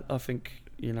 But I think,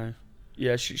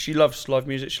 yeah, she loves live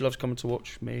music. She loves coming to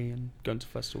watch me and going to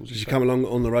festivals. Does she come along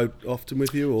on the road often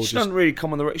with you, or she doesn't really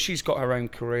come on the road? She's got her own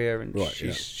career, and right,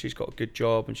 she's got a good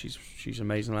job, and she's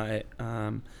amazing at it.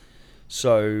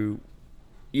 So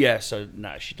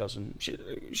no, she doesn't.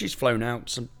 She's flown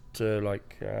out to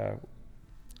like.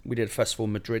 We did a festival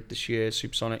in Madrid this year,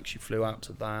 Supersonic. She flew out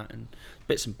to that, and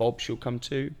bits and bobs she'll come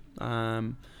to.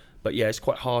 But yeah, it's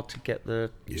quite hard to get the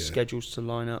schedules to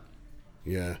line up.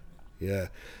 Yeah.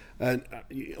 And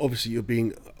obviously, you're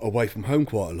being away from home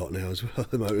quite a lot now as well.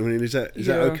 At the moment, I mean, is that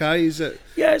okay?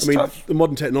 Yeah, it's tough. The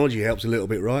modern technology helps a little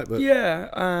bit, right? But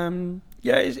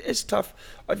it's tough.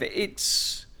 I think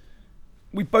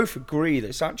we both agree that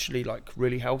it's actually like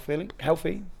really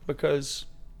healthy because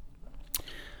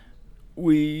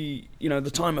we,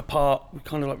 the time apart, we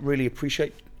kind of like really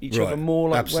appreciate each other more.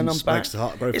 Like Absence when I'm back, makes the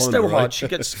heart very it's fond, still right? hard. She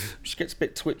gets a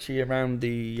bit twitchy around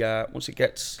the once it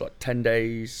gets like 10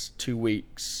 days, 2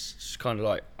 weeks. She's kind of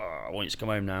like, I want you to come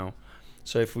home now.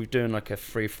 So if we're doing like a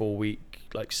 3 or 4 week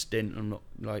like stint, I'm not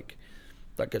like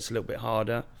that gets a little bit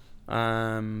harder.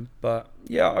 But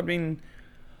yeah, I mean,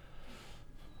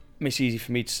 it's easy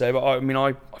for me to say, but I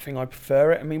think I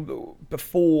prefer it. I mean,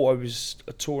 before I was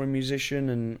a touring musician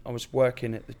and I was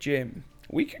working at the gym,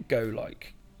 we could go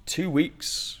like 2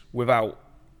 weeks without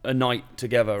a night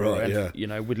together, right?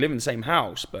 We'd live in the same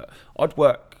house, but I'd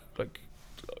work like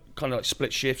kind of like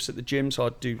split shifts at the gym, so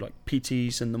I'd do like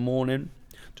PTs in the morning,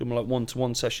 do my like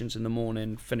 1-to-1 sessions in the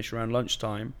morning, finish around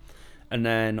lunchtime, and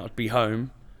then I'd be home,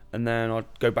 and then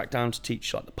I'd go back down to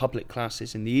teach like the public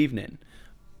classes in the evening,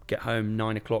 get home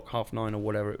 9 o'clock, 9:30 or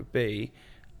whatever it would be,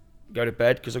 go to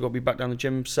bed because I've got to be back down the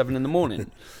gym 7 in the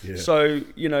morning. So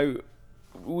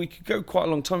we could go quite a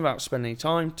long time without spending any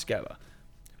time together.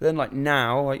 But then like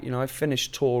now, I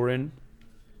finished touring.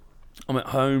 I'm at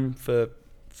home for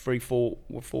 4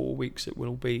 weeks it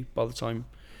will be by the time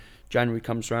January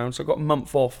comes around. So I've got a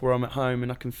month off where I'm at home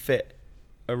and I can fit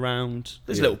around.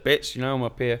 There's little bits, I'm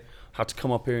up here. I had to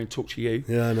come up here and talk to you.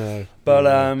 Yeah, I know. But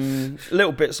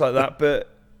little bits like that. But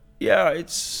yeah,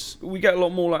 we get a lot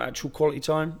more like actual quality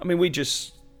time. I mean, we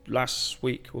just last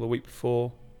week or the week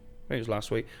before, I think it was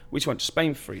last week, we just went to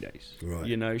Spain for 3 days.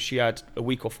 Right. She had a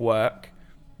week off work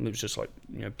and it was just like,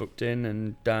 booked in,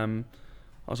 and I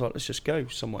was like, let's just go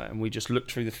somewhere. And we just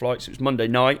looked through the flights. It was Monday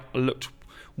night. I looked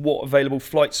what available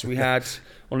flights we had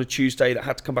on a Tuesday that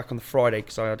had to come back on the Friday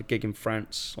because I had a gig in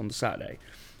France on the Saturday.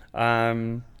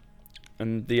 And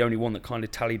the only one that kind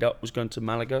of tallied up was going to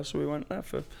Malaga, so we went there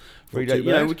for 3 days.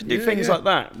 We can do things like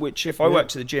that, which if I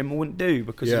worked at the gym, I wouldn't do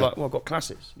because I've got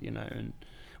classes, and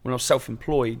when I was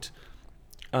self-employed,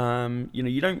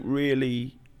 you don't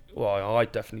really. Well, I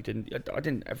definitely didn't. I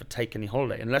didn't ever take any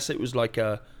holiday unless it was like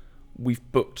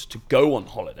we've booked to go on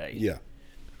holiday. Yeah.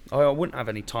 I wouldn't have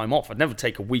any time off. I'd never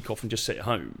take a week off and just sit at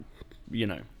home,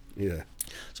 Yeah.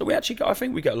 So I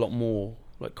think we get a lot more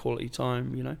like quality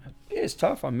time, Yeah, it's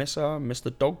tough. I miss her. I miss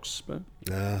the dogs. But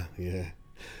yeah.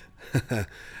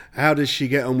 How does she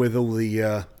get on with all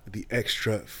the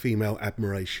extra female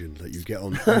admiration that you get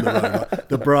on the road, like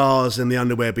the bras and the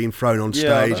underwear being thrown on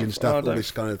stage and stuff, all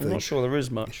this kind of thing? I'm not sure there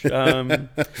is much.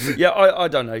 I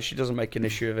don't know. She doesn't make an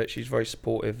issue of it. She's very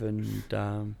supportive,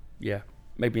 and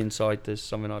maybe inside there's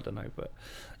something I don't know, but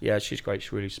yeah, she's great.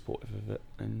 She's really supportive of it,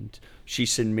 and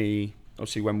she's seen me.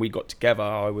 Obviously, when we got together,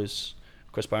 I was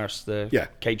Kris Barras, the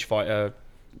cage fighter,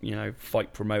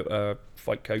 fight promoter,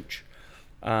 fight coach.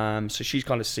 So she's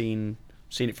kind of seen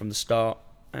it from the start,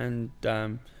 and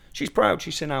she's proud.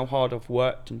 She's seen how hard I've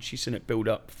worked, and she's seen it build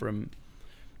up from,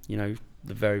 the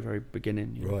very, very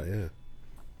beginning. Right,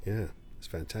 yeah, it's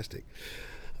fantastic.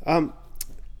 You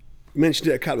mentioned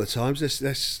it a couple of times.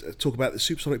 Let's talk about the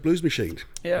Supersonic Blues Machine.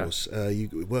 Yeah. Of course,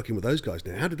 you're working with those guys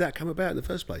now. How did that come about in the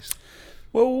first place?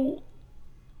 Well,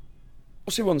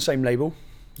 obviously we're on the same label.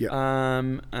 Yeah.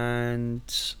 And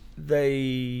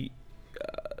they...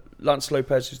 Lance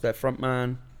Lopez, who's their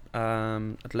frontman,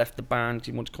 had left the band.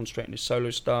 He wanted to concentrate on his solo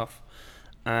stuff,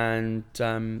 and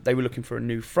they were looking for a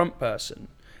new front person.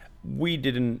 We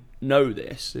didn't know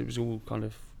this. It was all kind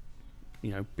of,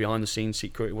 behind the scenes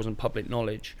secret. It wasn't public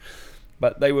knowledge.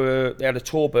 But they had a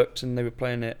tour booked, and they were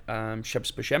playing at Shepherd's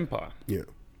Bush Empire. Yeah.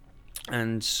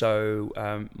 And so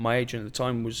my agent at the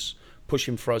time was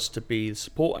pushing for us to be the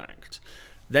support act.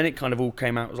 Then it kind of all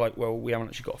came out. It was like, well, we haven't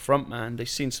actually got a front man. They've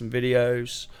seen some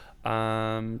videos.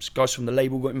 Guys from the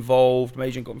label got involved, my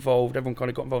agent got involved, everyone kind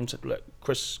of got involved and said, look,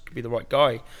 Kris could be the right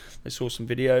guy. They saw some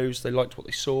videos, they liked what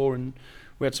they saw, and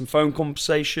we had some phone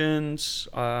conversations.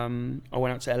 I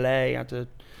went out to LA, had a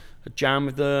jam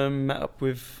with them, met up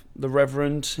with the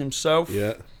Reverend himself,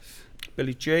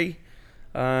 Billy G,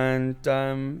 and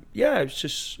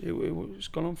it's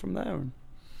gone on from there.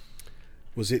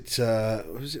 Was it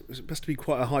must be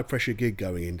quite a high pressure gig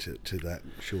going into that,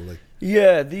 surely?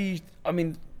 Yeah, the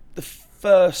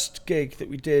first gig that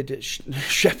we did at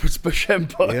Shepherd's Bush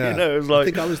Empire, it was like, I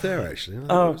think I was there actually.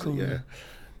 Cool. Yeah,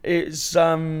 it's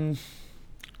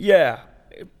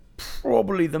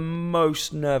probably the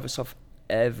most nervous I've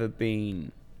ever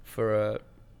been for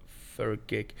a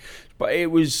gig, but it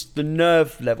was the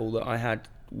nerve level that I had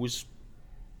was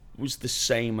the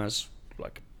same as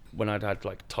like when I'd had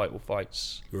like title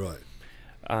fights. Right.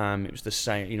 It was the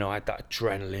same. I had that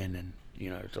adrenaline, and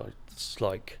it's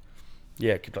like,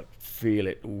 I could like feel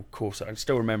it all course. I can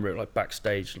still remember it like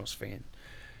backstage, and I was thinking,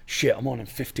 shit, I'm on in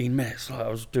 15 minutes. Like, I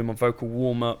was doing my vocal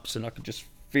warm-ups, and I could just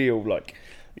feel like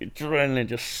the adrenaline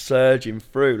just surging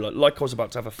through, like I was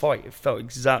about to have a fight. It felt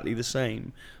exactly the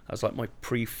same as like my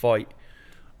pre-fight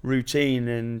routine,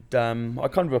 and I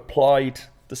kind of applied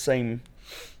the same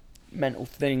mental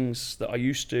things that I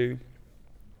used to.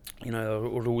 I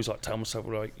would always like tell myself,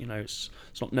 like, it's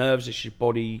not nerves, it's your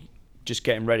body just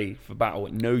getting ready for battle.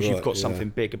 It knows you've got something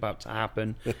big about to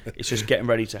happen. It's just getting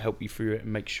ready to help you through it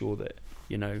and make sure that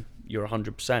you're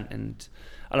 100%. And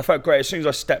I felt great as soon as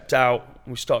I stepped out.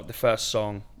 We started the first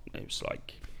song. It was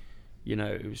like,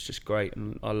 it was just great,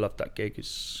 and I loved that gig.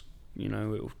 It's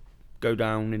it'll go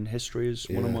down in history as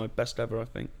one of my best ever, I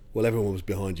think. Well, everyone was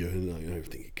behind you, and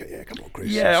everything. Yeah, come on, Kris.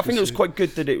 Yeah, I think it was quite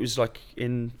good that it was like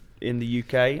in the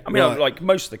UK. I mean, like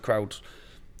most of the crowd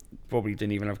probably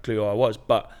didn't even have a clue who I was,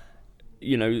 but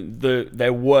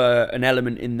there were an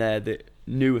element in there that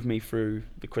knew of me through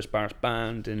the Kris Barras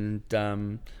band, and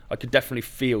I could definitely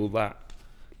feel that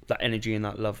energy and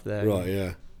that love there.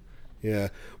 Right. Yeah.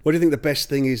 What do you think the best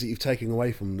thing is that you've taken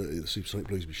away from the Supersonic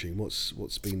Blues Machine?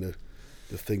 What's been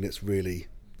the thing that's really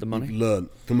the money? You've learned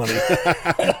the money.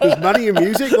 There's money in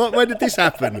music. When did this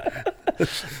happen?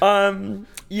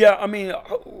 Yeah, I mean,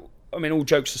 all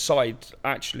jokes aside,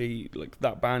 actually, like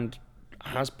that band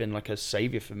has been like a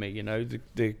savior for me.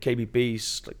 The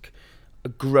KBB's like a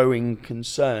growing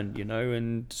concern,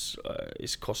 and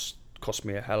it's cost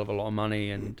me a hell of a lot of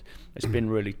money, and it's been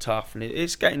really tough, and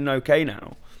it's getting okay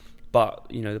now. But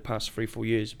the past 3-4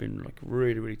 years have been like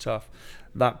really, really tough.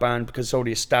 That band, because it's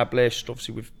already established,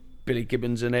 obviously with Billy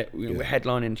Gibbons in it, we're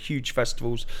headlining huge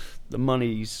festivals. The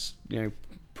money's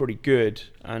pretty good,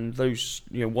 and those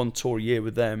one tour a year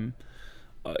with them,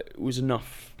 it was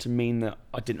enough to mean that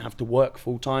I didn't have to work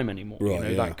full time anymore.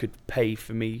 That could pay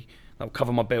for me, that would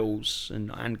cover my bills,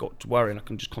 and I hadn't got to worry, and I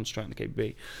can just concentrate on the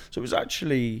KBB. So it was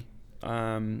actually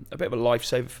a bit of a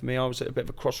lifesaver for me. I was at a bit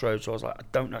of a crossroads, so I was like, I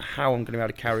don't know how I'm going to be able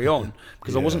to carry on,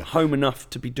 because I wasn't home enough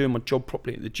to be doing my job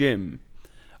properly at the gym,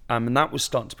 and that was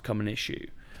starting to become an issue,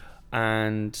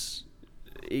 and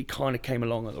it kind of came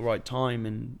along at the right time,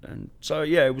 and so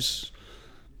it was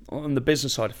on the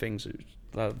business side of things, it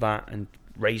was that and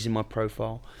raising my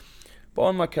profile. But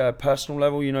on like a personal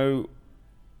level,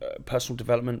 personal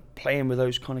development, playing with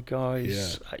those kind of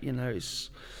guys,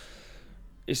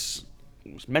 it's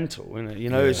mental, isn't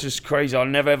it? It's just crazy. I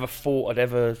never ever thought I'd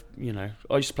ever,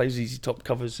 I used to play ZZ Top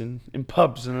covers in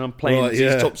pubs, and I'm playing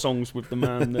ZZ Top songs with the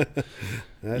man that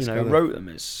wrote them.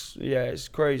 It's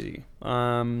crazy.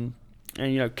 And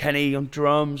Kenny on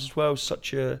drums as well,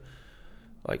 such a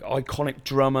like iconic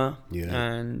drummer,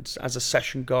 and as a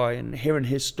session guy, and hearing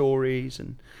his stories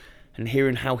and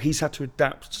hearing how he's had to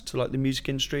adapt to like the music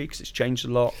industry, because it's changed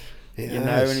a lot.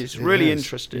 And it's really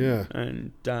interesting.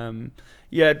 And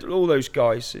all those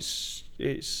guys,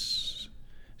 it's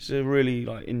a really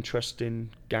like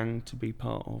interesting gang to be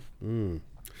part of.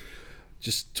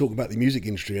 Just talk about the music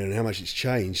industry and how much it's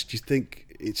changed. Do you think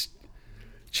it's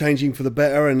changing for the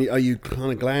better, and are you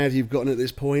kind of glad you've gotten at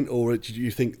this point, or do you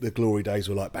think the glory days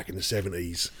were like back in the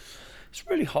 70s? It's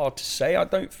really hard to say. I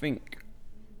don't think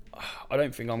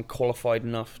I'm qualified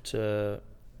enough to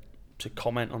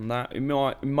comment on that. In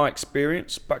my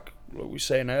experience, back like we were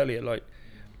saying earlier, like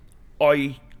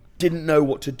I didn't know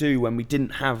what to do when we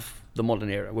didn't have the modern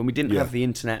era, when we didn't have the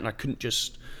internet, and I couldn't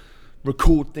just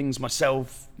record things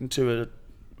myself into a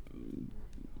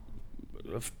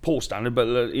poor standard, but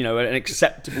an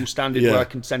acceptable standard where I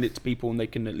can send it to people and they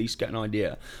can at least get an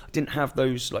idea. I didn't have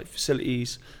those like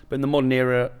facilities, but in the modern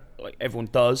era, like everyone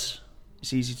does.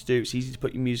 It's easy to do. It's easy to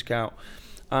put your music out.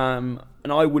 And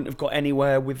I wouldn't have got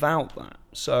anywhere without that.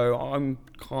 So I'm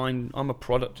a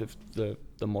product of the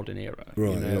the modern era.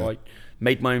 Right, you know, yeah. I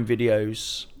made my own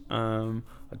videos. I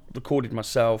recorded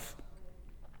myself.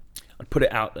 I'd put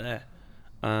it out there.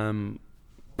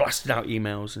 Blasted out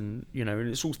emails, and you know, and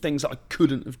it's all things that I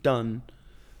couldn't have done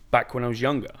back when I was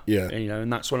younger. Yeah. And, you know,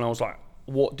 and that's when I was like,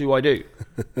 what do I do?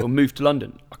 Well, move to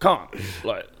London. I can't.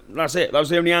 Like, that's it. That was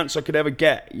the only answer I could ever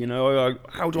get. You know,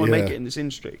 how do I make it in this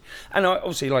industry? And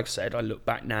obviously, like I said, I look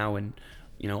back now, and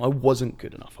you know, I wasn't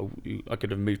good enough. I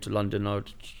could have moved to London. I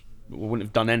wouldn't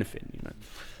have done anything. You know,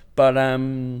 but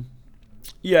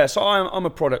yeah. So I'm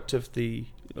a product of the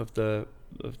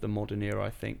modern era, I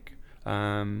think.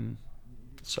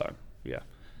 So yeah,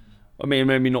 I mean,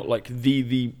 maybe not like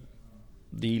the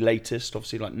latest.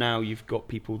 Obviously, like now you've got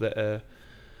people that are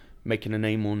making a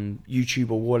name on YouTube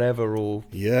or whatever, or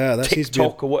that's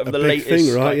TikTok or whatever the latest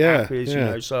thing, right? app is. You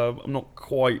know, so I'm not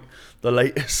quite the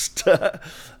latest, but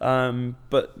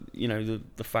you know,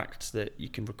 the fact that you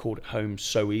can record at home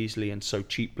so easily and so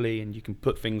cheaply, and you can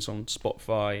put things on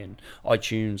Spotify and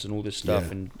iTunes and all this stuff,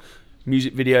 and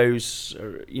music videos.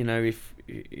 You know,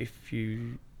 if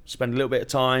you spend a little bit of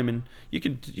time, and you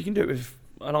can do it with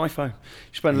an iPhone.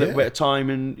 You spend a little bit of time,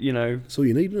 and you know, that's all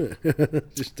you need, isn't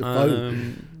it? Just a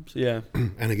phone. So yeah,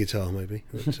 and a guitar maybe.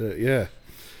 But, yeah.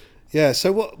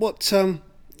 So what? I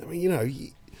mean, you know,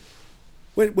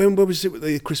 when was it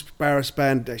the Kris Barras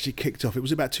band actually kicked off? It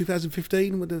was about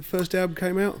 2015 when the first album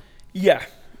came out. Yeah.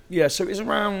 So it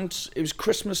was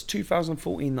Christmas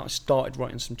 2014 that I started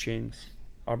writing some tunes.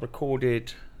 I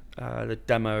recorded the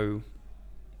demo.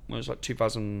 It was like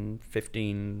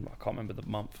 2015, I can't remember the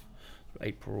month,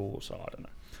 April or so, I don't know.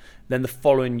 Then the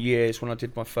following year is when I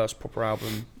did my first proper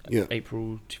album,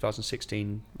 April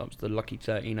 2016, that was the Lucky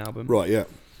 13 album. Right, yeah.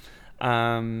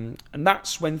 And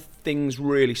that's when things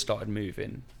really started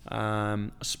moving. I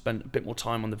spent a bit more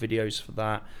time on the videos for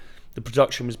that. The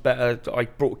production was better. I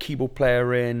brought a keyboard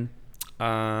player in,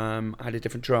 I had a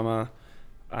different drummer,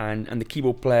 and the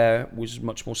keyboard player was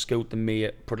much more skilled than me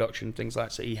at production, things like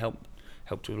that, so he helped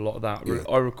with a lot of that. Yeah.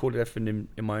 I recorded everything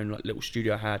in my own like little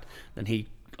studio I had, then he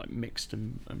like mixed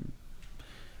and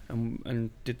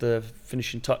did the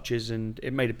finishing touches, and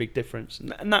it made a big difference.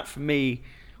 And that for me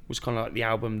was kind of like the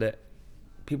album that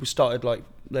people started like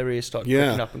their ears started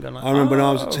pricking up and going like, I remember when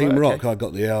I was at Team Rock, I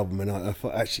got the album, and I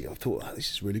thought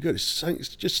this is really good. It's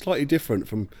just slightly different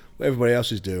from what everybody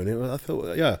else is doing. I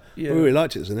thought I really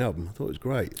liked it as an album. I thought it was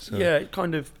great. So. Yeah, it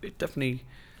definitely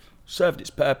served its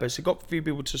purpose. It got a few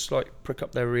people to just like prick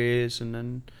up their ears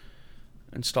and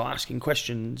start asking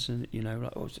questions, and you know,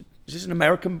 like, is this an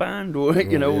American band, or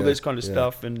you know, all this kind of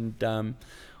stuff. And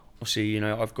obviously, you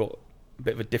know, I've got a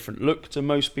bit of a different look to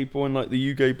most people in like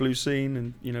the UK blues scene,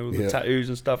 and you know, the tattoos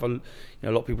and stuff. You know,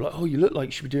 a lot of people are like, oh, you look like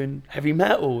you should be doing heavy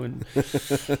metal, and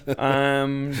so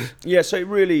it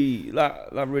really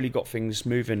that really got things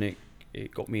moving.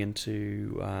 It got me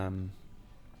into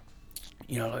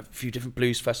you know, like a few different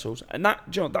blues festivals, and that,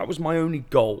 you know, that was my only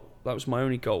goal. That was my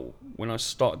only goal when I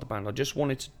started the band. I just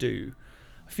wanted to do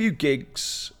a few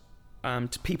gigs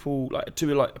to people, like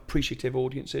to like appreciative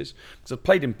audiences, because I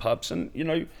played in pubs, and you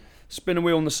know, spin a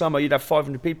wheel in the summer, you'd have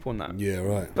 500 people in that. Yeah,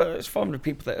 right. But it's 500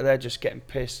 people that are there just getting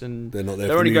pissed, and they're not there.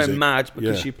 They're for only music. going mad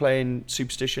because you're playing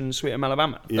Superstition and Sweet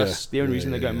Alabama. That's the only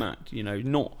reason they're going mad. You know,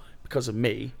 not because of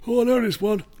me. Oh, I know this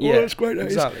one. Oh, that's great.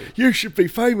 Exactly. You should be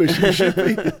famous. You should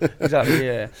be. Exactly,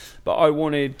 yeah. But I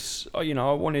wanted to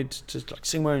like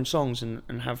sing my own songs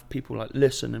and have people like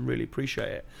listen and really appreciate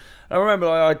it. And I remember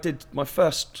I did my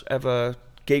first ever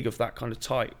gig of that kind of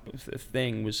type of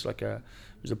thing was like a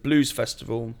blues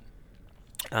festival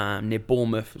near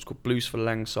Bournemouth. It was called Blues for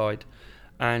Langside,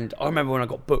 and I remember when I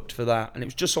got booked for that, and it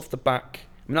was just off the back.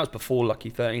 I mean, that was before Lucky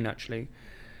 13 actually.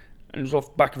 And it was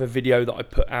off the back of a video that I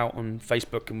put out on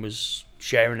Facebook and was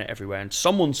sharing it everywhere. And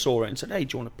someone saw it and said, hey,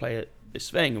 do you want to play at this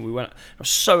thing? And we went. I was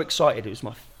so excited. It was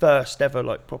my first ever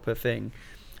like proper thing.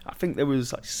 I think there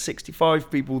was like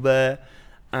 65 people there,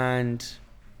 and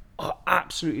I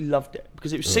absolutely loved it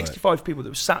because it was 65 people that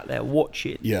were sat there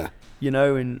watching. Yeah. You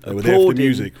know, and they applauding. Were there for the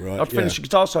music, right? I'd finish the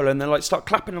guitar solo and then like start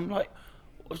clapping. I'm like,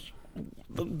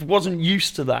 wasn't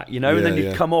used to that, you know. And then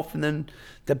you'd come off, and then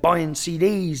they're buying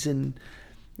CDs, and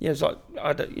it's like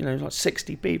like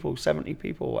 60 people, 70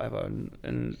 people, whatever,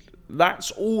 and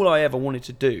that's all I ever wanted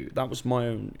to do. That was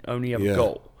my only ever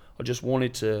goal. I just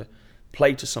wanted to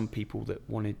play to some people that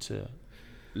wanted to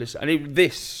listen. And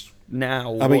this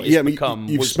now,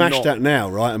 you've smashed that now,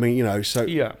 right? I mean, you know, so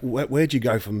where do you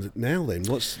go from now? Then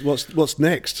what's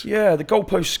next? Yeah, the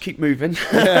goalposts keep moving.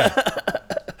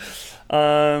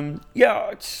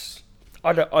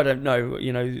 I don't know.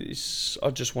 You know, I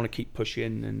just want to keep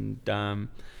pushing and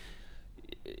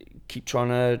keep trying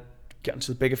to get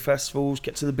into the bigger festivals,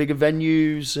 get to the bigger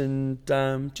venues, and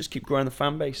just keep growing the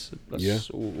fan base. That's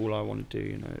all I want to do.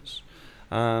 You know, it's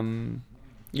I'm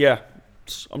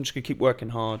just gonna keep working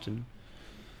hard and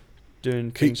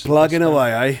doing. Keep plugging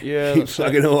away, eh? Yeah, keep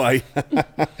plugging away.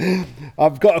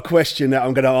 I've got a question that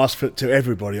I'm going to ask to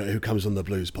everybody who comes on the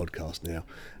Blues podcast now,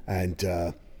 and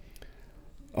I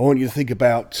want you to think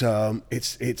about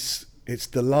it's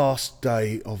the last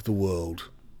day of the world,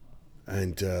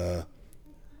 and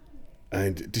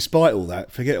despite all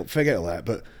that, forget all that,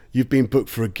 but you've been booked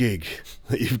for a gig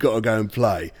that you've got to go and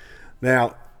play.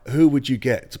 Now, who would you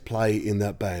get to play in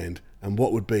that band, and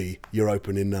what would be your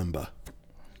opening number?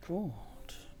 God.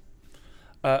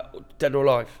 Dead or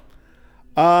alive?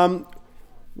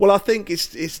 Well, I think it's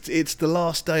the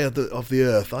last day of the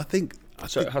earth. I think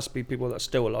it has to be people that are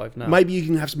still alive now. Maybe you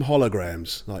can have some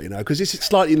holograms, like, you know, because it's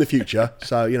slightly in the future.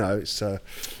 So, you know, it's. God,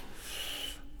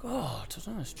 I don't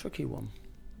know. It's a tricky one.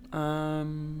 I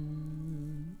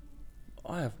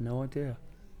have no idea.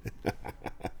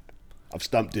 I've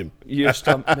stumped him. You've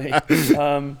stumped me. I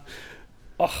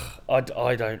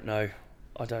don't know.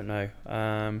 I don't know.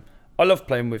 I love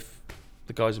playing with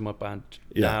the guys in my band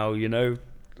now, you know.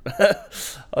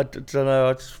 I don't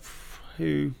know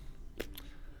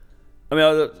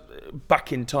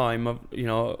back in time, you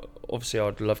know, obviously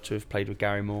I'd love to have played with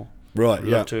Gary Moore. Right, I'd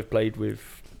love to have played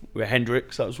with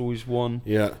Hendrix. That was always one.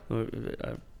 Yeah.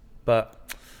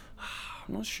 But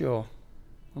I'm not sure.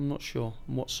 On what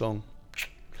song.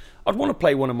 I'd want to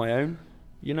play one of my own,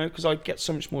 you know, because I get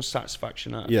so much more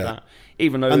satisfaction out of that.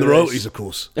 Even though and the royalties, of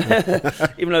course.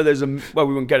 Even though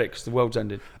we won't get it because the world's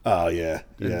ended. Oh yeah,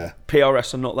 yeah.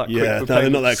 PRS are not that quick. Yeah, no, they're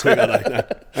not that quick, are they?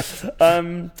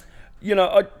 No. You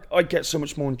know, I get so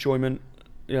much more enjoyment.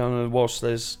 You know, whilst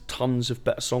there's tons of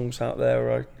better songs out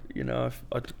there, I'd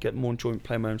get more enjoyment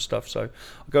playing my own stuff. So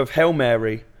I'll go with Hail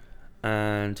Mary,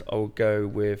 and I'll go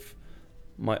with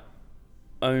my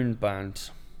own band.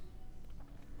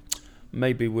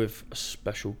 Maybe with a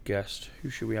special guest. Who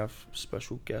should we have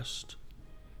special guest?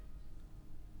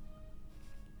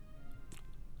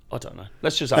 I don't know.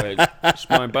 Let's just have it. It's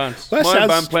my own band. My own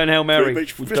band playing Hail Mary.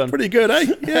 That's pretty good, eh?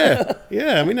 Yeah.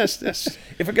 Yeah, I mean, that's... If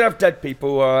I could have dead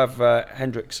people, I'll have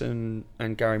Hendrix and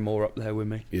Gary Moore up there with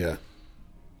me. Yeah.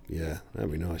 Yeah, that'd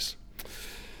be nice.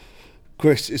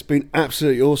 Kris, it's been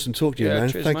absolutely awesome talking to you, man.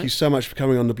 Cheers, Thank you so much for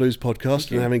coming on the Blues podcast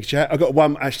and having a chat. I've got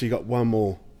one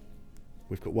more.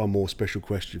 We've got one more special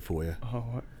question for you. Oh,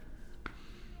 what?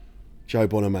 Joe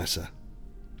Bonamassa.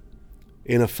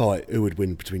 In a fight, who would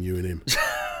win between you and him?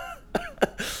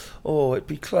 It'd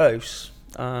be close.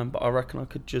 But I reckon I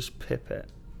could just pip it.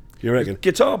 You reckon?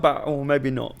 Guitar battle, or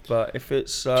maybe not. But if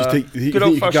it's good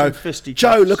old-fashioned fisty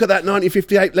Joe, look at that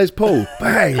 1958 Les Paul.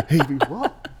 Bang! He'd be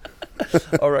what?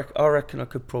 I reckon I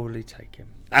could probably take him.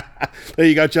 There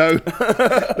you go, Joe.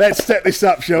 Let's set this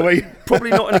up, shall we? Probably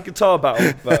not in a guitar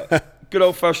battle, but good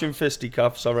old-fashioned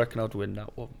fisticuffs, I reckon I'd win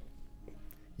that one.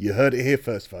 You heard it here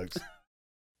first, folks.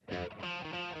 Yeah.